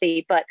stay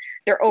healthy, but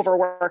they're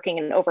overworking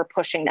and over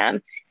pushing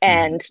them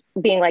and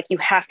being like, you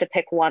have to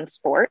pick one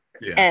sport.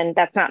 Yeah. And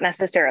that's not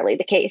necessarily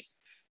the case.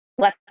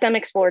 Let them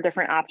explore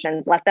different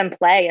options. Let them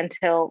play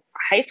until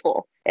high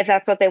school, if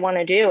that's what they want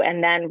to do,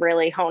 and then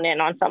really hone in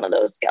on some of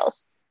those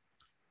skills.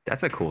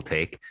 That's a cool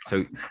take.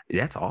 So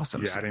that's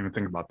awesome. Yeah, I didn't even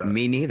think about that.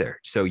 Me neither.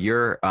 So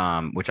you're,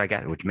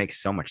 which makes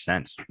so much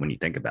sense when you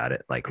think about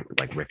it. Like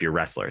if you're a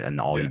wrestler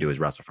and all you do is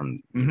wrestle from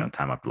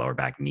time up, lower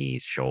back,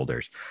 knees,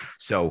 shoulders.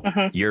 So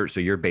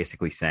you're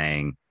basically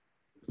saying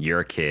you're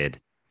a kid,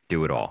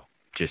 do it all.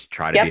 Just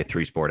try to be a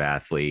 3-sport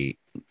athlete.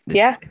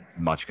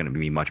 It's going to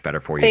be much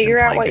better for you. Figure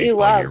out what you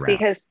love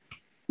because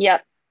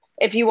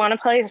if you want to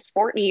play a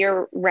sport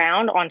year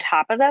round on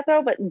top of that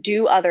though, but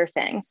do other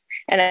things.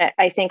 And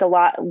I think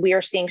we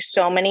are seeing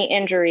so many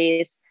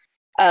injuries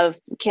of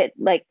kid.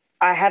 Like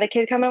I had a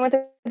kid come in with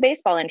a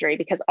baseball injury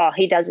because all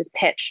he does is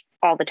pitch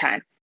all the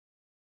time.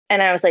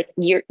 And I was like,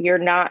 you're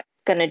not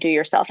going to do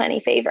yourself any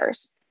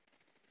favors.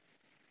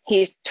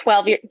 He's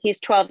 12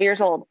 years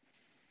old.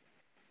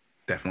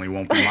 Definitely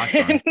won't be my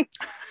son.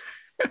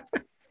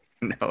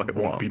 No, it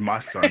won't be my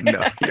son.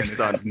 No, your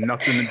son has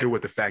nothing to do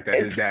with the fact that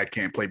his dad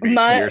can't play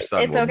baseball. It's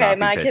okay.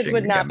 My kids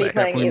would not be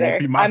playing either.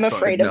 I'm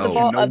afraid of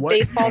baseball and softball.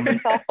 He's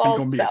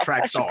going to be a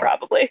track star.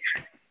 Probably.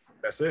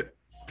 That's it.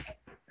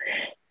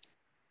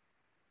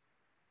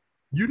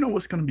 You know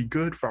what's going to be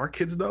good for our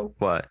kids, though?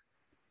 What?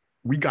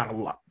 We got a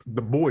lot.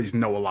 The boys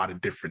know a lot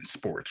of different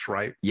sports,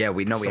 right? Yeah,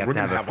 we know we have to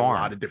have a farm.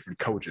 A lot of different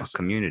coaches. A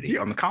community. Yeah,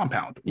 on the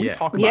compound. We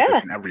talk about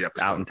this in every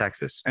episode. Out in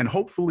Texas. And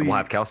hopefully we'll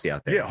have Kelsey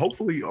out there. Yeah,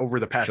 hopefully over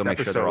the past She'll make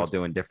episodes, sure they're all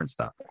doing different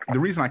stuff. The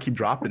reason I keep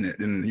dropping it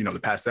in the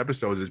past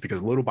episodes is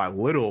because little by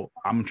little,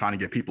 I'm trying to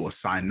get people to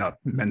sign up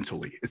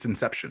mentally. It's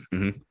inception.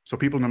 So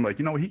people are gonna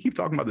be like, he keep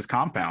talking about this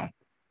compound.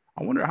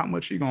 I wonder how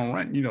much he gonna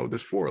rent,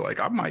 this for. Like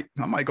I might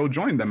go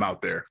join them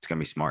out there. It's gonna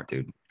be smart,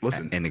 dude.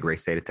 Listen, in the great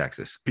state of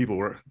Texas,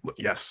 people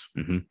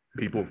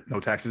people, no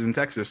taxes in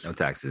Texas. No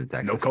taxes in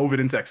Texas. No COVID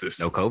in Texas.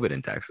 No COVID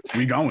in Texas.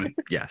 We going.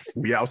 Yes.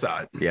 We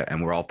outside. Yeah,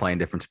 and we're all playing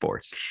different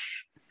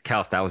sports.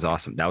 Kels, that was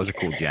awesome. That was a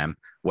cool gem.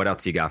 What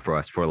else you got for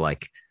us for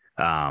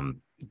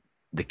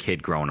the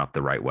kid growing up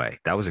the right way?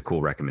 That was a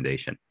cool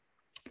recommendation.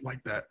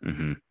 Like that.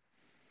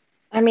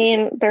 I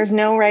mean, there's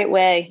no right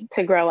way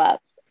to grow up.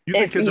 You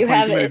think kids are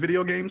playing too many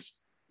video games?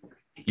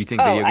 You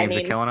think video games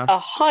are killing us?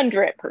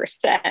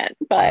 100%.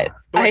 But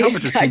how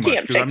much is too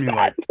much?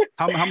 Because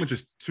how much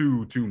is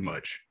too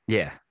much?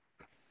 Yeah.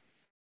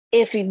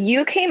 If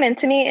you came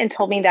into me and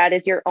told me that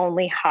is your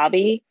only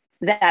hobby,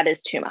 that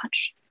is too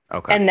much.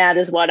 Okay. And that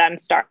is what I'm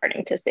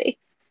starting to see.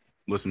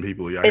 Listen,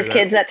 people, it's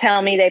kids that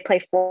tell me they play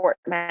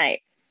Fortnite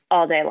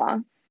all day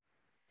long.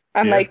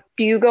 I'm like,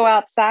 do you go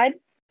outside?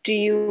 Do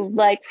you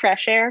like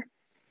fresh air?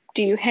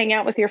 Do you hang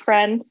out with your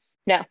friends?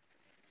 No.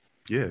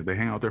 Yeah, they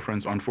hang out with their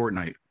friends on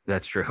Fortnite.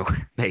 That's true.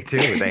 They do.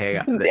 They hang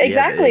out.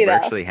 Exactly. They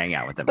actually hang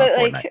out with them but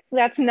on Fortnite.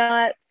 That's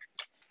not,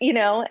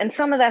 and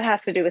some of that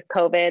has to do with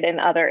COVID and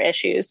other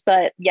issues.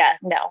 But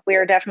we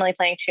are definitely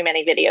playing too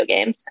many video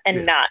games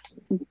and not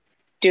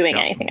doing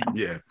anything else.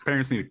 Yeah.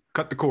 Parents need to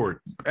cut the cord.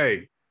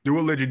 Hey, do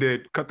what Lidgy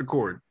did. Cut the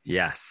cord.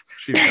 Yes.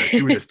 She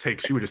would just take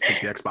the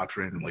Xbox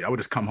randomly. I would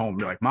just come home and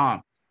be like,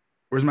 Mom,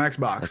 where's my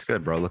Xbox? That's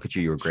good, bro. Look at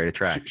you. You were great at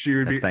track. She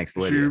would be, thanks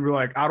to she would be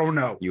like, I don't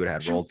know. You would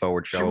have rolled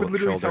forward shoulders. She would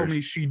literally tell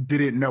me she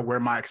didn't know where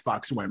my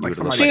Xbox went. Like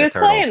she was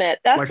playing it.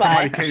 That's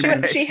why. Somebody came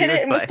in. She hit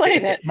it and was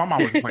playing it. My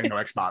mom wasn't playing no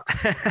Xbox.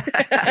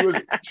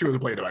 she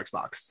wasn't playing no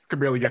Xbox. Could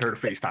barely get her to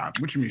FaceTime.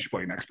 What you mean she's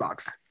playing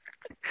Xbox?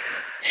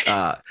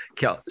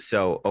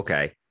 So,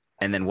 okay.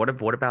 And then what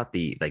about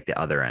the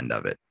other end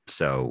of it?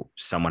 So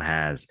someone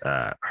has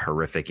a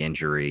horrific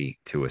injury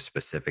to a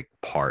specific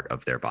part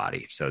of their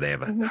body. So they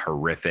have a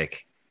horrific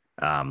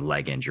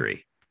leg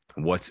injury.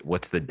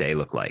 What's the day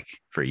look like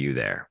for you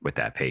there with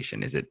that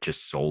patient? Is it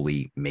just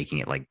solely making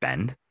it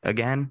bend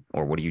again,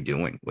 or what are you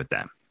doing with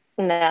them?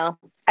 No,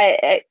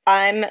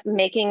 I'm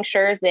making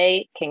sure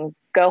they can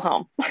go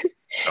home.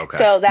 Okay.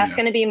 So that's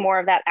going to be more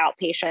of that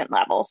outpatient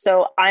level.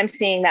 So I'm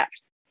seeing that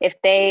if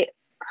they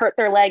hurt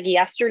their leg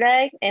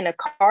yesterday in a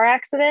car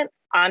accident,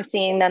 I'm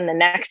seeing them the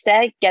next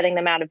day, getting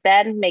them out of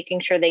bed, making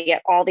sure they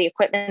get all the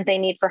equipment they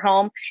need for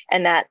home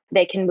and that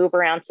they can move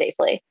around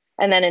safely.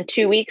 And then in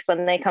 2 weeks,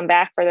 when they come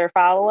back for their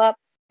follow-up,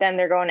 then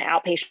they're going to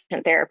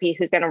outpatient therapy,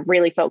 who's going to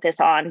really focus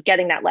on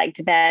getting that leg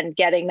to bend,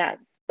 getting that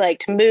leg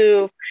to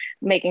move,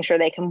 making sure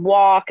they can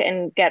walk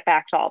and get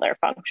back to all their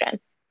function.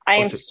 I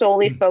am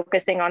solely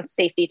focusing on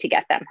safety to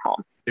get them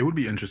home. It would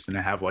be interesting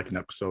to have an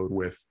episode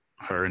with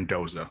her and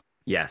Doza.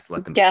 Yes,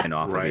 let them spin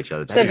off of each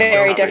other. It's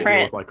very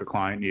different. With like a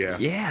client, yeah.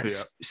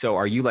 Yes. Yeah. So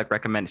are you like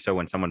recommend? So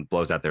when someone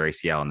blows out their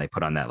ACL and they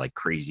put on that like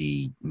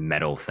crazy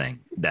metal thing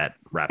that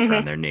wraps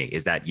around their knee,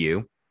 is that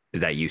you?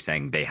 Is that you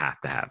saying they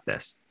have to have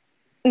this?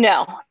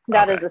 No,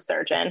 that is a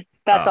surgeon.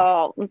 That's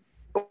all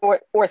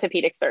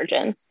orthopedic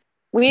surgeons.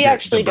 We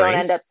actually don't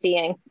end up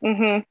seeing.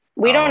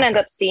 We don't end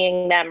up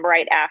seeing them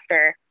right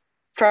after.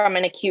 From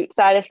an acute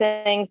side of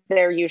things,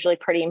 they're usually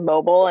pretty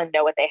mobile and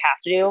know what they have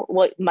to do.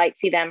 We might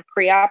see them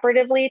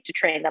preoperatively to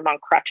train them on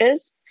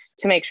crutches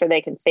to make sure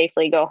they can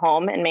safely go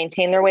home and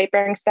maintain their weight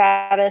bearing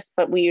status.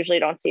 But we usually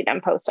don't see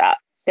them post op.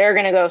 They're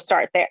going to go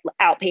start their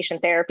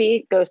outpatient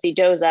therapy, go see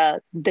DOZA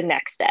the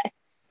next day.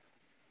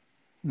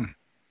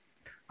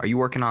 Are you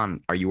working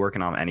on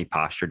any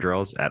posture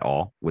drills at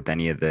all with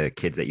any of the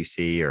kids that you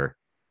see or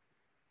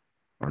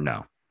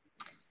no?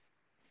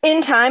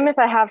 In time, if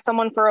I have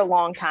someone for a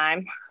long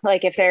time,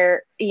 like if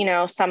they're,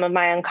 some of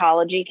my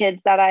oncology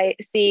kids that I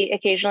see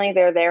occasionally,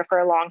 they're there for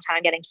a long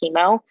time getting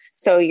chemo.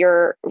 So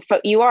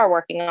you are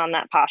working on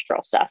that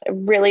postural stuff. It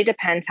really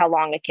depends how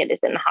long a kid is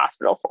in the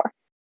hospital for.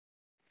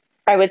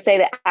 I would say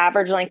the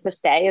average length of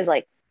stay is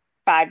like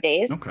 5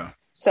 days. Okay.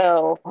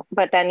 So,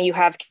 but then you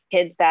have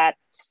kids that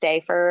stay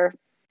for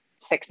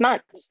 6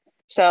 months.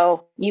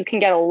 So you can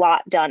get a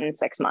lot done in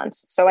 6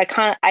 months. So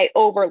I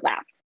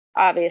overlap.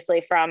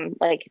 Obviously from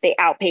like the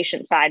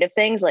outpatient side of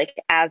things, like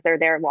as they're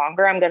there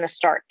longer, I'm going to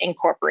start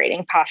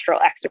incorporating postural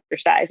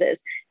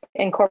exercises,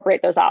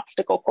 incorporate those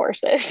obstacle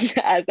courses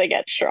as they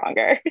get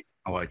stronger.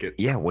 I like it.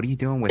 Yeah. What are you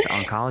doing with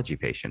oncology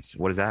patients?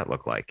 What does that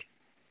look like?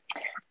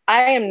 I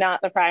am not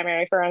the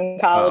primary for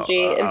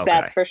oncology,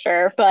 that's for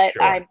sure. But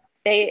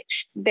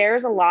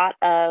there's a lot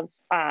of,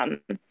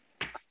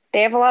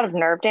 they have a lot of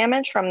nerve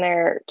damage from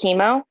their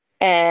chemo.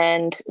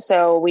 And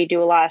so we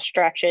do a lot of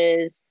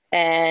stretches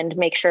and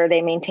make sure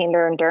they maintain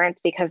their endurance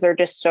because they're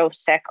just so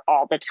sick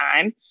all the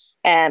time.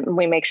 And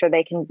we make sure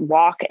they can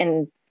walk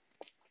and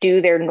do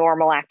their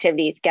normal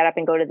activities, get up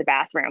and go to the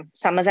bathroom.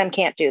 Some of them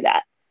can't do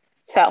that.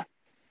 So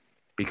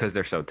because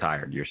they're so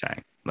tired, you're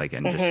saying, like,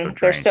 and just so drained.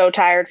 They're so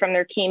tired from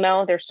their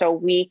chemo. They're so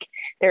weak.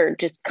 They're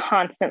just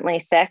constantly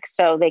sick.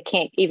 So they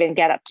can't even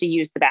get up to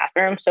use the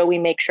bathroom. So we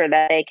make sure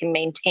that they can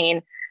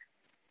maintain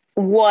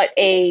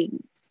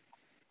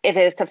if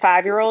it's a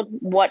 5-year-old,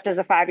 what does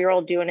a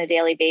 5-year-old do on a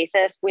daily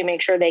basis? We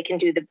make sure they can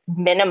do the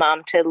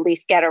minimum to at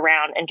least get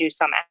around and do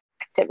some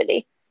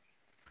activity.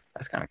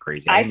 That's kind of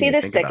crazy. I see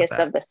the sickest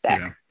of the sick.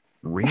 Yeah.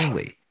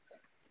 Really?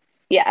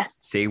 Yes.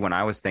 See, when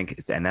I was thinking,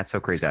 and that's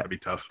so crazy. That'd be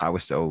tough. I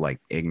was so like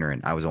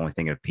ignorant. I was only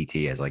thinking of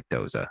PT as like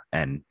DOZA,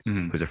 and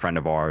who's a friend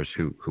of ours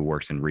who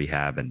works in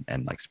rehab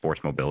and like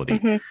sports mobility.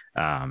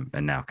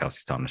 And now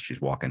Kelsey's telling us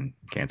she's walking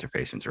cancer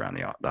patients around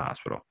the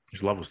hospital.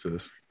 There's levels to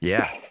this.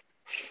 Yeah.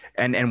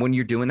 And when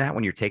you're doing that,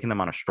 when you're taking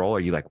them on a stroll, are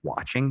you like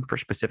watching for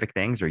specific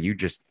things, or are you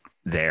just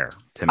there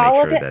to make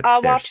sure that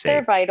I'll they're watch safe?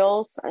 their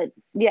vitals.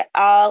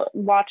 I'll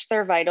watch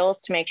their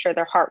vitals to make sure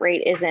their heart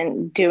rate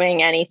isn't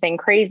doing anything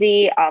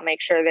crazy. I'll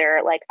make sure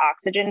their like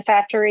oxygen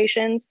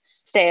saturations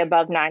stay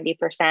above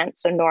 90%.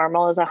 So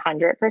normal is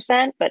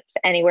 100%, but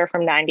anywhere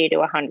from 90 to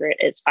 100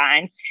 is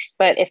fine.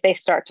 But if they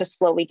start to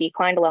slowly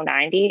decline below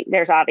 90,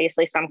 there's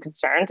obviously some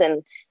concerns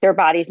and their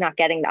body's not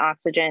getting the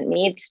oxygen it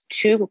needs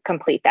to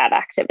complete that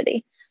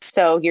activity.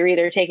 So you're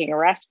either taking a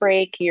rest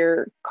break,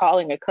 you're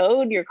calling a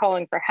code, you're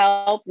calling for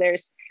help.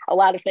 There's a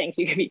lot of things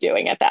you could be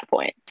doing at that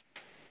point.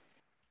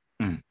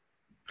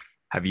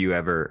 Have you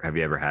ever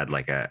had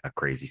like a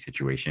crazy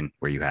situation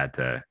where you had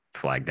to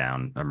flag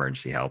down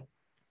emergency help?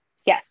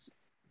 Yes.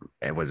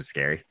 Was it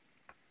scary?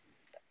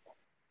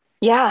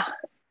 Yeah,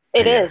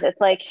 it is. It's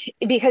like,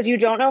 because you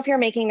don't know if you're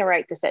making the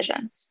right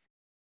decisions.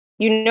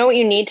 You know what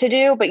you need to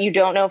do, but you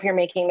don't know if you're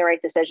making the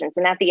right decisions.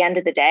 And at the end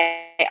of the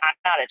day, I'm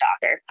not a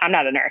doctor. I'm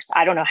not a nurse.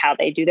 I don't know how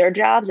they do their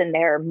jobs, and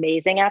they're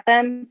amazing at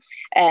them.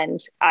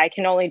 And I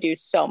can only do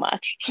so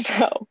much.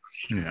 So,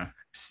 yeah.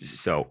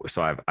 So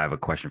I have a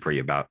question for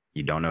you about,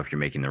 you don't know if you're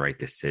making the right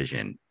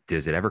decision.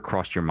 Does it ever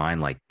cross your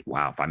mind like,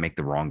 wow, if I make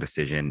the wrong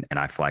decision and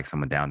I flag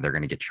someone down, they're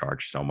going to get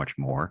charged so much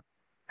more?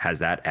 Has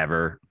that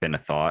ever been a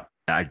thought?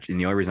 And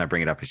the only reason I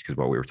bring it up is because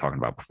what we were talking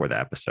about before the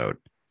episode.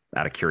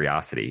 Out of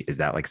curiosity, is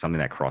that like something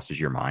that crosses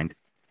your mind?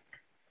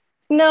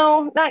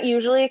 No, not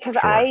usually, because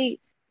I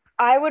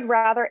would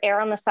rather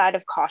err on the side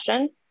of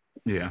caution.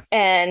 Yeah.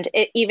 And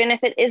even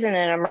if it isn't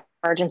an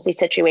emergency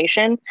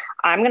situation,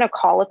 I'm going to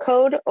call a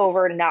code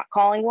over not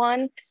calling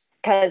one,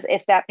 because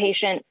if that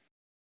patient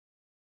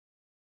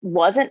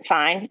wasn't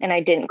fine and I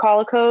didn't call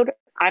a code,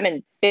 I'm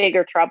in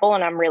bigger trouble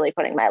and I'm really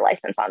putting my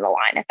license on the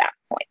line at that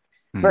point.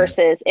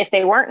 Versus if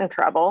they weren't in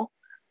trouble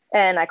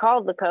and I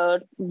called the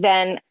code,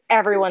 then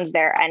everyone's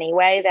there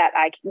anyway that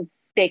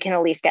they can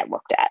at least get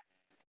looked at.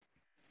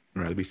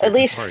 At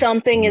least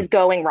something is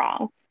going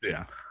wrong.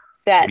 Yeah.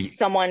 That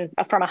someone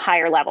from a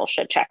higher level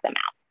should check them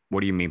out. What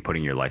do you mean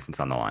putting your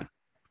license on the line?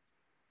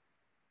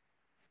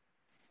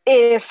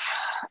 If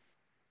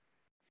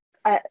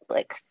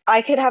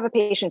I could have a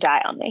patient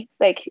die on me,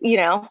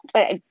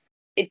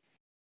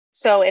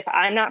 So if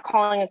I'm not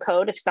calling a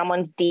code, if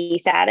someone's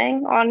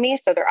desatting on me,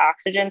 so their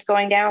oxygen's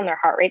going down, their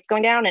heart rate's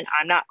going down, and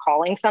I'm not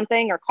calling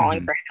something or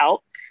calling for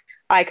help,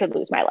 I could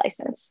lose my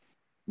license.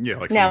 Yeah.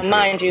 Like now,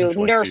 mind you,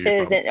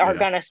 nurses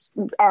probably,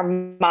 are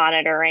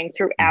monitoring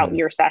throughout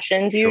your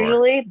sessions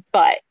usually,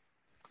 but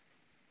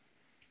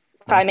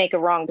if I make a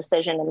wrong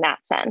decision in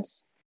that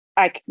sense,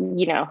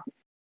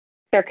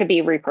 there could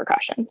be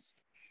repercussions.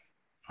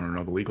 I don't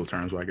know the legal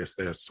terms, but I guess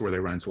that's where they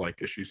run into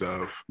like issues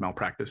of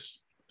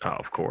malpractice. Oh,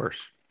 of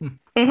course.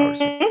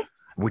 Mm-hmm.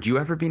 Would you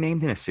ever be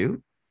named in a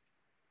suit?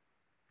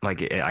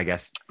 Like, I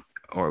guess,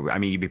 or I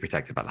mean, you'd be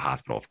protected by the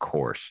hospital, of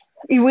course.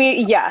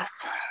 We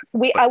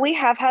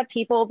have had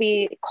people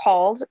be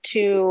called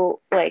to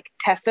like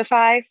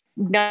testify,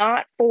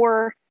 not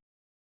for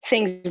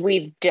things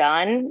we've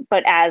done,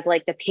 but as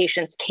like the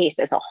patient's case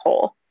as a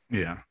whole.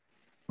 Yeah,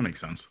 that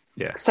makes sense.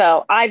 Yeah.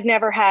 So I've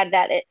never had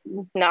that.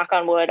 Knock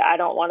on wood, I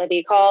don't want to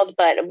be called,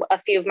 but a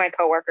few of my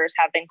coworkers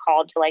have been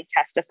called to like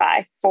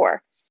testify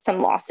for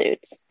some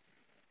lawsuits.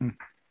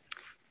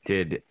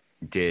 Did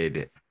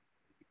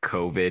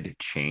COVID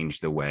change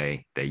the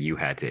way that you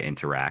had to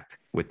interact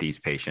with these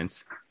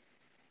patients?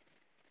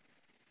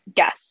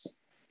 Yes,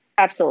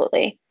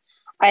 absolutely.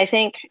 I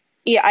think,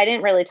 I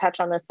didn't really touch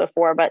on this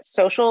before, but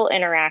social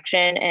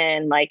interaction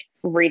and like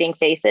reading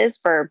faces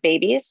for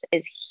babies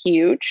is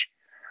huge.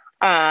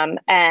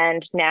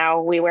 And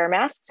now we wear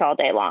masks all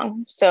day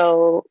long.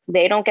 So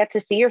they don't get to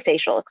see your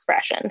facial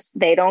expressions.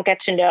 They don't get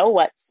to know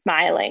what's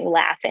smiling,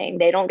 laughing.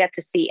 They don't get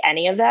to see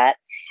any of that.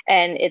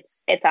 And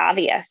it's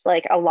obvious,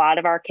 like a lot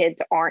of our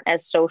kids aren't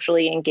as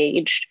socially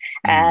engaged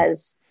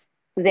as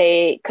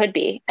they could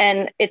be.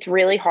 And it's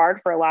really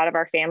hard for a lot of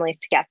our families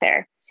to get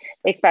there,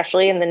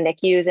 especially in the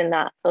NICUs and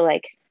the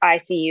like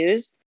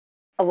ICUs.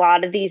 A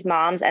lot of these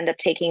moms end up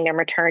taking their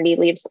maternity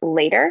leaves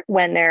later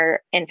when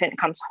their infant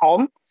comes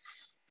home,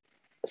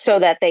 so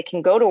that they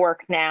can go to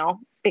work now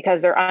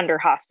because they're under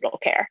hospital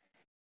care.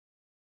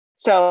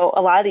 So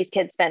a lot of these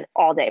kids spend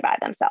all day by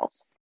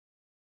themselves.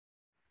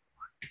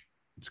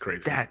 It's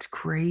crazy. That's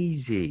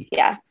crazy.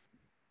 Yeah.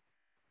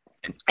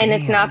 And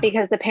it's not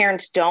because the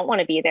parents don't want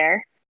to be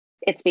there.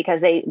 It's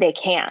because they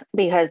can't,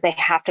 because they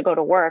have to go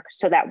to work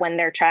so that when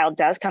their child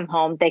does come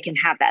home, they can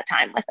have that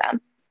time with them.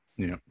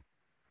 Yeah.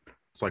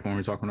 It's like when we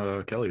were talking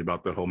to Kelly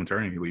about the whole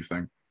maternity leave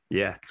thing.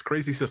 Yeah. It's a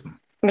crazy system.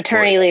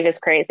 Maternity leave is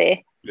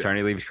crazy.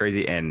 Maternity leave is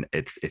crazy. And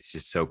it's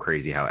just so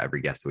crazy how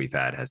every guest that we've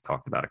had has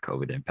talked about a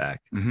COVID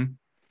impact.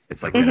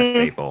 It's like been a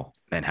staple,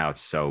 and how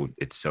it's so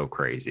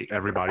crazy.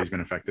 Everybody's been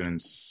affected in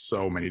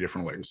so many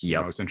different ways.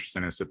 You know, it's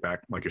interesting to sit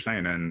back, like you're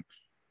saying, and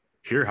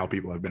hear how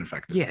people have been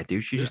affected. Yeah,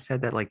 dude. She just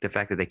said that, like, the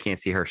fact that they can't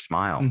see her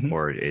smile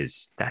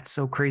that's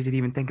so crazy to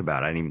even think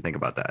about. I didn't even think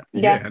about that.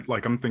 Yeah.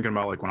 Like I'm thinking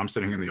about like when I'm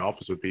sitting in the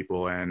office with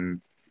people,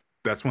 and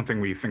that's one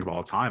thing we think about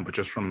all the time, but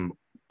just from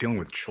dealing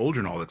with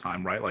children all the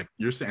time, right? Like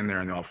you're sitting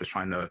there in the office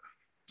trying to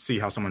see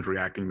how someone's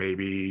reacting,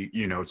 maybe,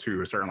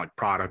 to a certain like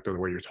product or the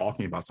way you're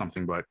talking about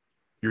something, but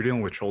you're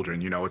dealing with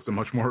children, it's a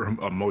much more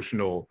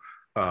emotional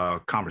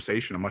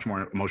conversation, a much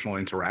more emotional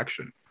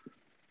interaction.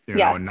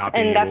 And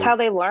that's how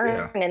they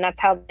learn, and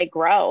that's how they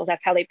grow.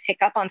 That's how they pick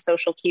up on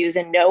social cues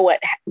and know what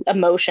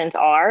emotions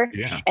are.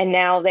 Yeah. And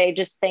now they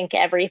just think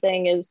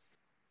everything is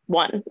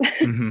one.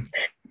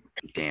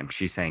 Damn,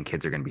 she's saying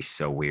kids are going to be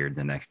so weird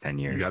the next 10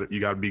 years.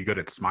 You got to be good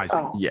at smizing.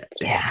 Oh,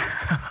 yeah.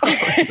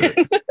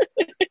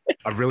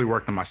 I've really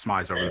worked on my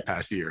smize over the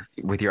past year.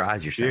 With your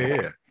eyes, you're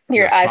saying. Yeah.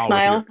 Your eye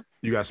smile.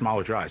 You got to smile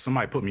with your eyes.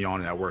 Somebody put me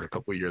on at work a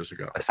couple of years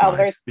ago. That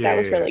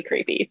was really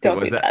creepy. Don't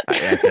do that.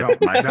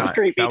 That's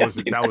creepy.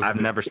 I've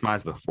never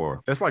smized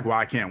before. That's like why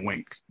I can't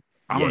wink.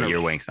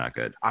 Your wink's not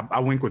good. I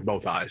wink with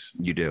both eyes.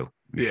 You do.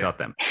 You shut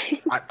them.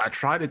 I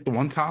tried it the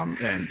one time,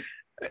 and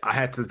I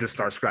had to just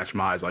start scratching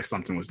my eyes like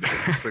something was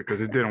there because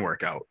it didn't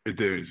work out. It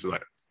didn't. It's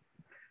like,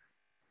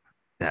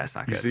 that's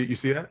not good. You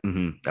see that?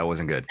 That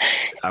wasn't good.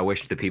 I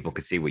wish the people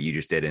could see what you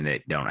just did, and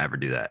it don't ever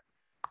do that.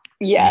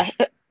 Yeah.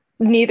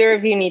 Neither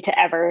of you need to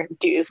ever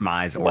do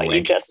smize or what wink.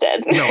 You just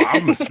did. No,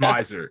 I'm a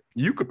smizer.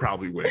 You could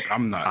probably wink.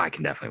 I'm not. I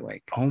can definitely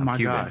wink. Oh my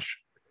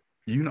gosh.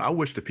 I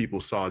wish the people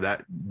saw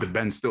that the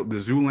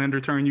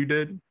Zoolander turn you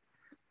did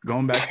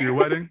going back to your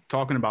wedding,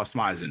 talking about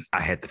smizing.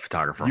 I hit the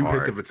photographer You hard.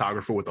 hit the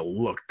photographer with a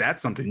look. That's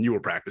something you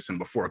were practicing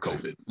before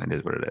COVID. It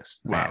is what it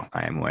is. Wow.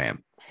 I am who I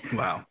am.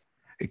 Wow.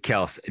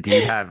 Kels,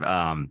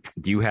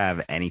 do you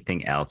have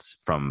anything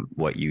else from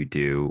what you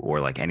do, or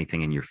like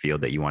anything in your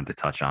field that you wanted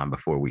to touch on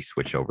before we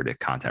switch over to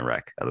content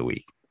rec of the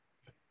week?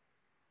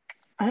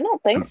 I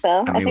don't think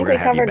so. I think we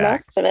covered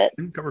most of it.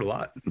 We covered a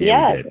lot.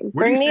 Yeah.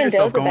 Where do you see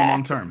yourself going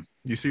long term?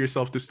 Do you see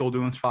yourself just still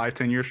doing this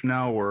 5-10 years from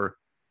now, or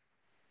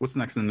what's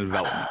next in the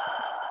development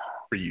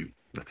for you?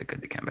 That's a good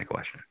Dikembe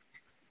question.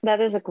 That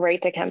is a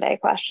great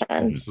Dikembe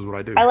question. This is what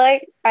I do.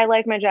 I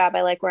like my job.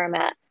 I like where I'm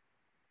at.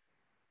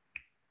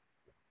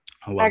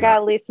 I got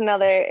at least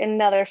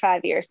another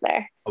 5 years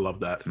there. I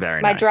love that.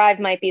 Very nice. My nice. drive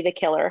might be the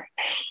killer.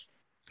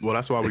 Well,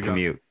 that's why we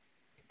commute.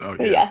 Oh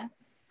yeah.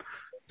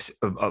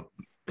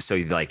 So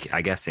like,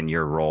 I guess in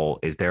your role,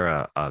 is there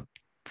a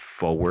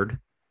forward?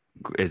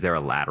 Is there a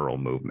lateral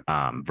movement,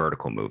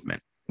 vertical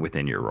movement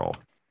within your role?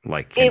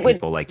 Like, can it would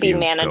people like be you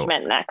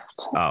management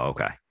next. Oh,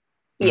 okay.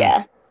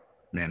 Yeah.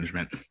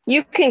 Management.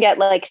 You can get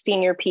like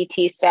senior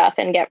PT stuff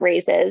and get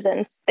raises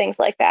and things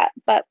like that.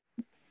 But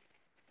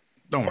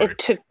don't worry.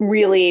 To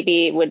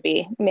really would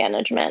be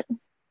management.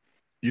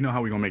 You know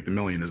how we're going to make the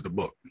million is the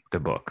book. The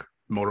book.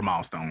 Motor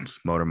Milestones.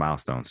 Motor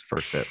Milestones.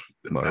 First sip.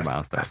 Motor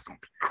Milestones. That's going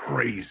to be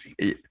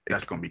crazy.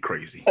 That's going to be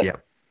crazy.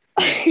 Yep.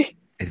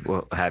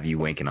 We'll have you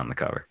winking on the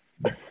cover.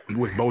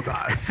 With both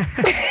eyes.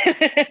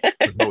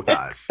 With both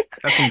eyes.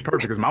 That's going to be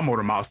perfect because my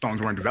motor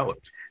milestones weren't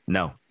developed.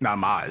 No. Not in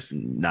my eyes.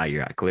 Not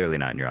your eye. Clearly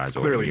not in your eyes.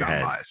 Clearly your not in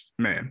head. my eyes.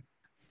 Man,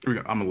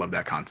 I'm going to love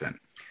that content.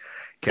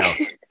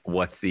 Kels,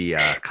 what's the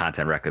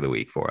content rec of the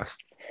week for us?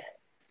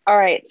 All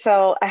right.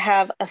 So I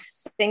have a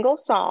single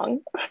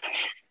song.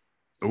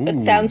 Ooh.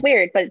 It sounds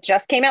weird, but it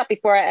just came out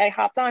before I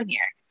hopped on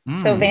here.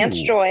 So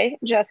Vance Joy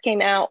just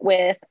came out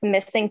with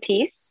Missing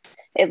Piece.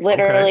 It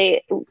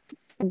literally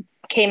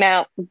came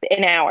out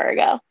an hour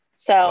ago.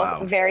 So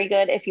very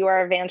good if you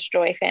are a Vance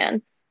Joy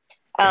fan.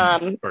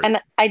 And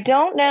I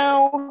don't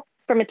know,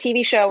 from a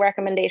TV show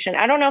recommendation,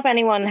 I don't know if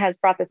anyone has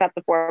brought this up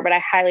before, but I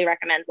highly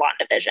recommend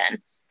WandaVision.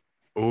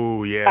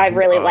 Oh, yeah. I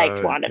really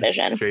liked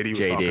WandaVision. JD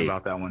was talking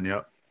about that one.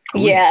 Yep.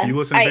 You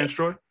listen to Vance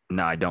Joy?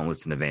 No, I don't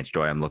listen to Vance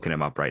Joy. I'm looking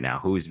him up right now.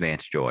 Who's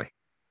Vance Joy?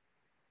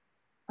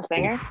 A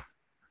singer?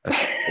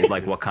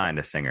 Like what kind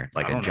of singer?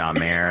 Like a John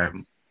Mayer?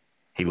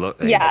 He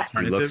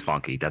looks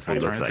funky. That's what he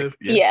looks like.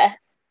 Yeah.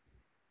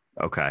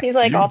 Okay. He's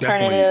like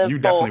alternative. You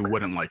definitely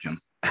wouldn't like him.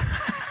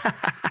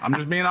 I'm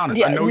just being honest.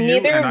 Yeah, I know you,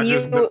 and I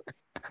just.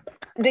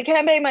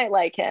 Dikembe might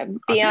like him.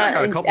 I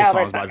got a couple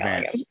songs by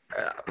Vance.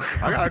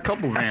 I got a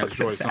couple Vance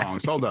Joy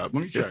songs. Hold up, let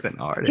me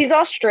check. He's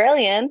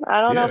Australian.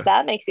 I don't know if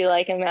that makes you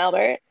like him,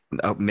 Albert.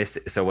 Oh,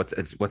 So what's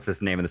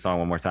this name of the song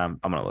one more time?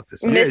 I'm gonna look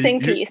this up. Missing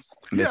Piece.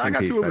 I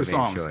got two of his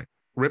songs.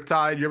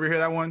 Riptide. You ever hear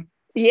that one?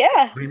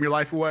 Yeah. Dream Your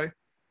Life Away.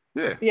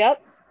 Yeah.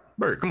 Yep.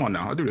 Bert, come on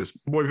now. I'll do this.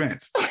 Boy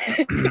Vance.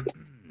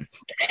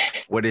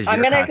 What is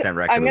your content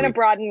record? I'm gonna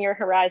broaden your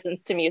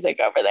horizons to music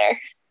over there.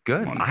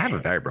 Good. I have a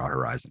very broad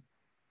horizon.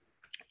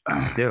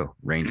 I do.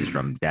 Ranges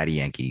from Daddy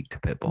Yankee to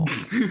Pitbull.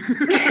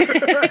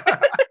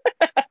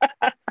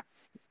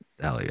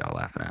 The hell are y'all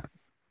laughing at?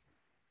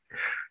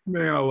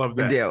 Man, I love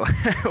that. Yeah.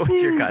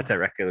 What's your content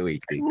record of the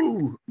week, Steve?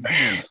 Ooh,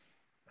 man.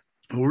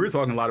 Well, we were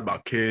talking a lot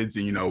about kids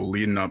and,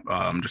 leading up,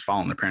 just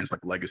following their parents'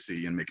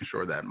 legacy and making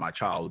sure that my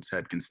child's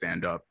head can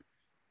stand up.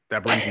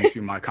 That brings me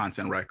to my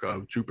content rec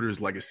of Jupiter's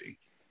Legacy.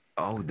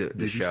 Oh, the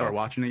Did show. you start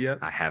watching it yet?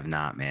 I have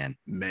not, man.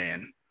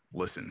 Man,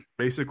 listen.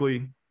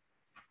 Basically,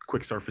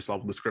 quick surface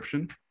level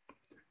description.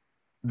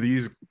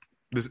 These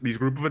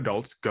group of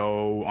adults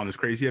go on this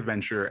crazy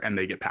adventure and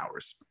they get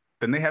powers.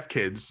 Then they have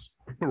kids,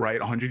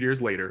 right? 100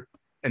 years later,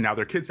 and now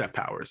their kids have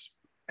powers.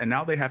 And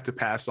now they have to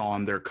pass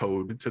on their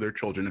code to their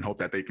children and hope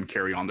that they can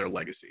carry on their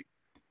legacy.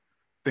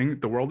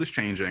 The world is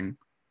changing.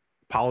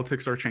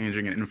 Politics are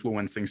changing and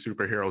influencing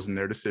superheroes and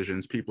their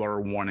decisions. People are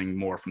wanting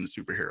more from the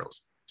superheroes.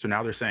 So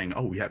now they're saying,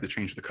 we have to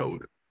change the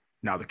code.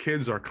 Now the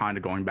kids are kind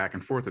of going back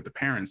and forth with the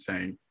parents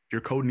saying,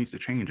 your code needs to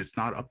change. It's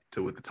not up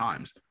to with the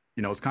times.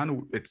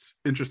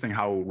 It's interesting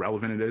how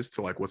relevant it is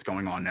to what's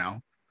going on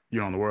now,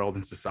 in the world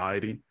and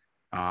society.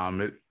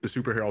 The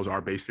superheroes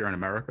are based here in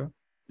America,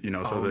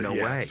 so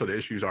the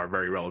issues are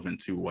very relevant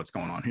to what's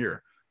going on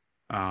here.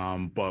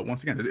 But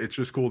once again, it's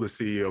just cool to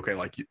see,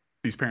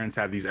 these parents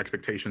have these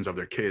expectations of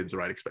their kids,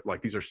 right?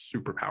 These are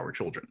superpower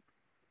children.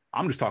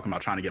 I'm just talking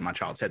about trying to get my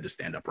child's head to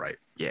stand up right.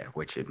 Yeah,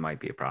 which it might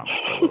be a problem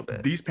for a little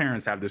bit. These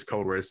parents have this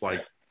code where it's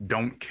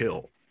don't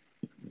kill.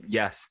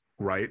 Yes.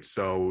 Right.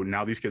 So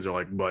now these kids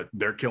are but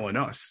they're killing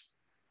us.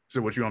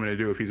 So what you want me to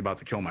do if he's about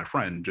to kill my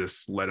friend?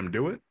 Just let him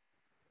do it?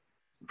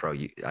 Bro,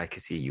 I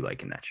could see you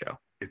liking that show.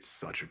 It's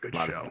such a good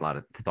show. A lot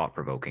of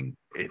thought-provoking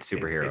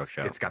superhero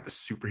show. It's got the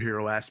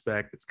superhero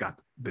aspect. It's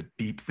got the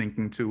deep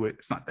thinking to it.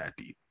 It's not that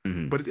deep,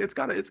 but it's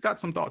got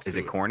some thoughts. Is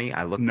it corny?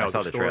 I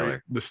saw the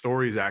trailer. The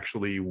story is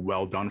actually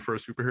well done for a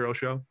superhero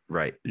show.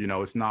 Right.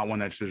 It's not one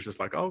that's just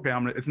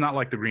it's not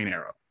like the Green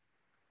Arrow.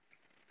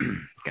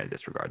 Gotta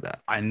disregard that.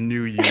 I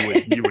knew you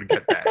would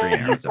get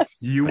that.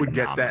 You would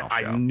get that.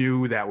 Show. I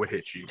knew that would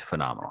hit you. It's a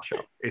phenomenal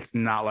show. It's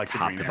not like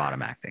top to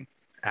bottom acting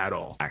at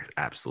all.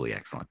 Absolutely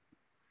excellent.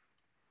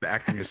 The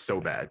acting is so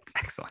bad.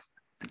 Excellent.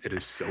 It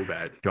is so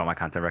bad. Do you want my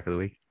content rec of the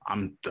week?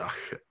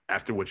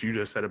 After what you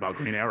just said about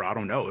Green Arrow, I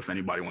don't know if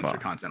anybody wants your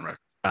content rec.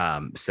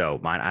 So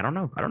mine, I don't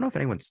know if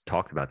anyone's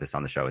talked about this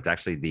on the show. It's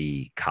actually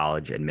the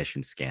college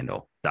admission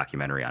scandal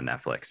documentary on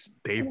Netflix.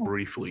 They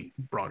briefly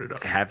brought it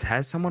up.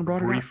 Has someone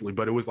brought it up? Briefly,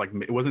 but it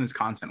wasn't his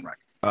content rec.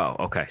 Oh,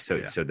 okay.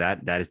 So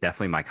that is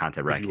definitely my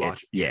content rec.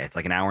 It's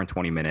like an hour and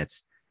 20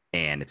 minutes.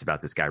 And it's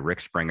about this guy,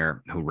 Rick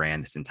Springer, who ran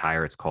this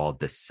it's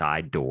called the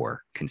Side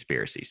Door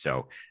Conspiracy.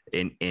 So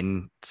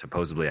in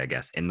supposedly, I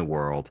guess, in the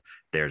world,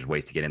 there's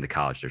ways to get into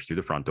college. There's through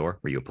the front door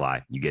where you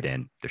apply, you get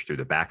in. There's through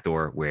the back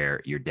door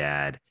where your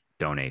dad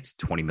donates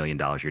 $20 million,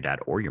 your dad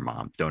or your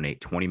mom donate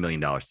 $20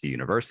 million to the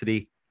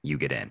university, you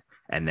get in.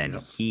 And then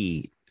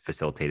he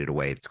facilitated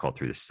away. It's called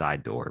through the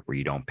side door, where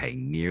you don't pay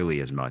nearly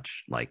as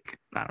much, like,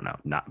 I don't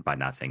know,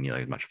 not saying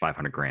nearly as much,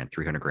 500 grand,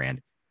 300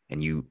 grand.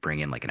 And you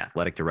bring in like an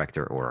athletic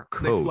director or a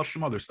coach. They flush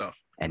some other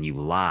stuff. And you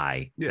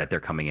lie that they're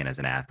coming in as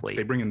an athlete.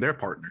 They bring in their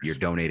partners. You're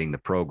donating the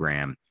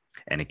program,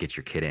 and it gets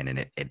your kid in. And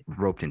it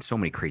roped in so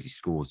many crazy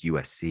schools,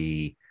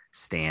 USC,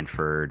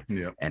 Stanford,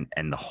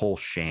 and the whole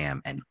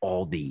sham, and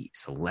all the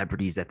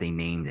celebrities that they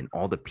named, and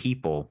all the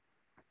people.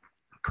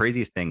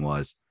 Craziest thing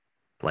was,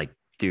 like,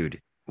 dude,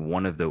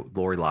 one of the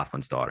Lori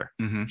Loughlin's daughter,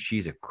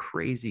 she's a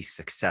crazy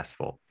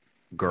successful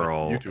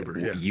girl,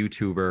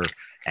 YouTuber,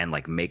 and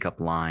like makeup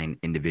line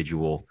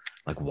individual.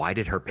 Like, why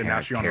did her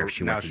parents care if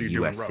she went to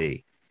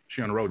USC?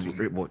 She on the road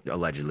team.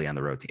 Allegedly on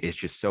the road team. It's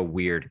just so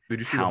weird. Did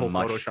you see how the whole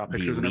much Photoshop the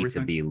pictures and elites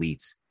everything? of the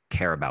elites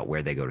care about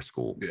where they go to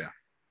school? Yeah.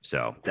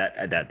 So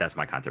that's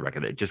my content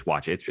record. Just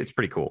watch it. It's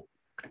pretty cool.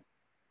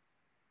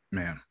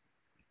 Man,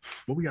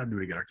 what we got to do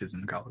to get our kids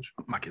into college?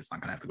 My kid's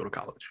not gonna have to go to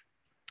college.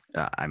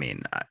 I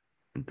mean,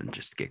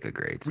 just get good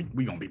grades.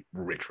 We gonna be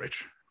rich.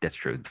 That's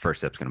true. The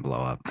first step's gonna blow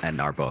up. And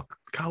our book.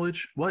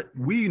 College? What?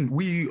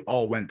 We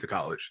all went to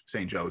college.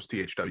 St. Joe's,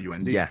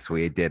 THWND. Yes,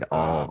 we did.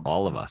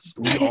 All of us.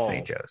 We all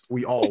St. Joe's.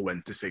 We all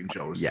went to St.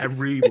 Joe's. Yes.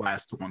 Every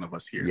last one of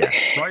us here.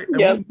 Yes. Right? And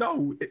we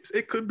know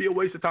it could be a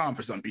waste of time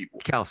for some people.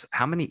 Kels,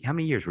 how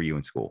many years were you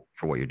in school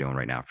for what you're doing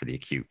right now for the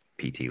acute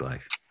PT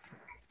life?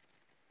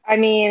 I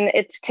mean,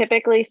 it's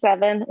typically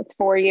 7. It's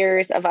 4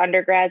 years of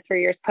undergrad,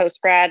 3 years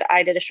post-grad.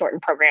 I did a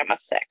shortened program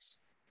of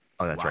 6.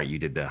 Oh, that's right. You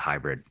did the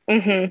hybrid.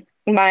 Mm-hmm.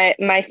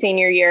 My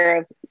senior year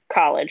of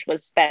college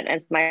was spent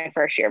as my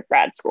first year of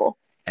grad school.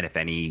 And if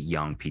any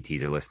young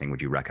PTs are listening,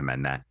 would you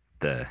recommend that,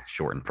 the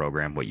shortened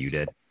program, what you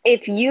did?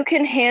 If you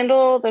can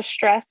handle the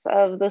stress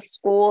of the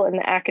school and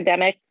the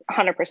academic,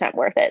 100%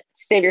 worth it.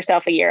 Save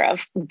yourself a year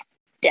of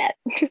debt.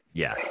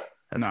 Yes.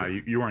 No,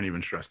 you weren't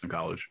even stressed in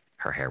college.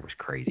 Her hair was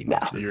crazy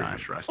most of the time. You were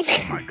stressed.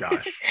 Oh my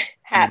gosh.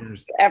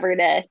 Hats every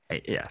day.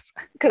 Yes.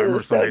 I remember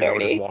some days I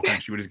would just walk in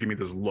and she would just give me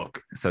this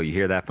look. So you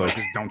hear that, folks?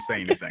 Just don't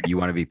say anything. You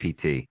want to be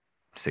PT?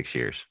 6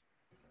 years.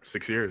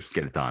 6 years.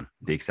 Get it done.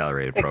 The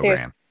accelerated program.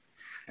 6 years.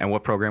 And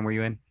what program were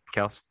you in,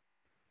 Kels?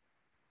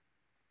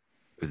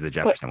 It was the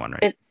Jefferson one,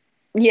 right?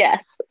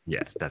 Yes.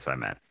 Yeah, that's what I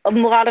meant. A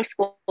lot of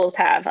schools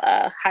have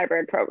a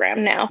hybrid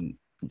program now.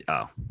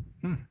 Oh.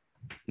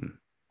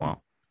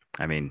 Well,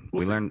 I mean,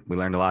 we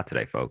learned a lot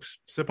today, folks.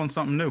 Sip on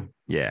something new.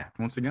 Yeah.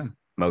 Once again.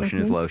 Motion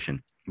is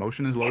lotion.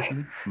 Motion is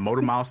lotion.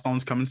 Motor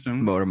milestones coming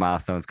soon.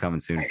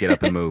 Get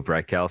up and move,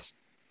 right, Kels?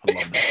 I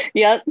love this.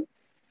 Yep.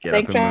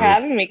 Thanks for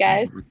having me,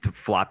 guys.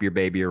 Flop your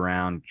baby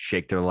around,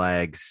 shake their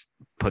legs,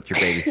 put your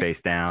baby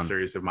face down.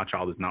 Serious, if my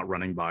child is not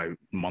running by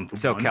month.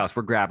 So, Kels,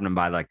 we're grabbing them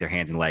by like their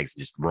hands and legs, and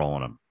just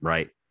rolling them,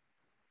 right?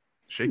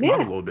 Shake them out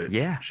a little bit.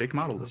 Yeah. Shake them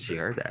out a little bit. She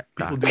heard that.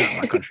 People do that in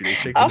my country. They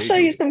shake I'll show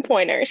you some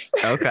pointers.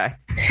 Okay.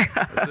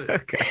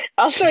 Okay.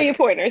 I'll show you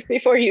pointers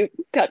before you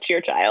touch your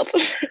child.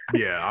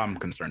 Yeah, I'm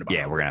concerned about that.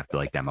 Yeah, we're going to have to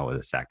like demo with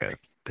a sack of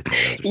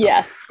potatoes or something. Yeah.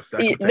 A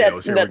sack of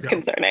potatoes. That's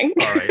concerning.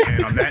 All right.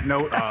 And on that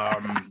note,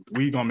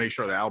 we're going to make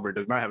sure that Albert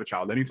does not have a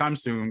child anytime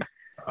soon.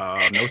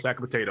 No sack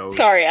of potatoes.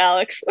 Sorry,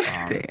 Alex.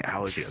 Damn,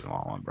 Alex, she doesn't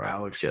want one, bro.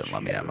 Alex, she doesn't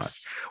love me that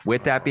much.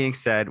 With that being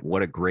said,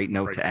 what a great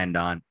note to end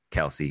on.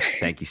 Kelsey,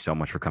 thank you so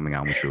much for coming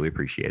on. We truly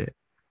appreciate it.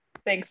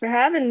 Thanks for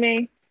having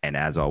me. And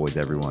as always,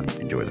 everyone,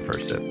 enjoy the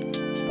first sip.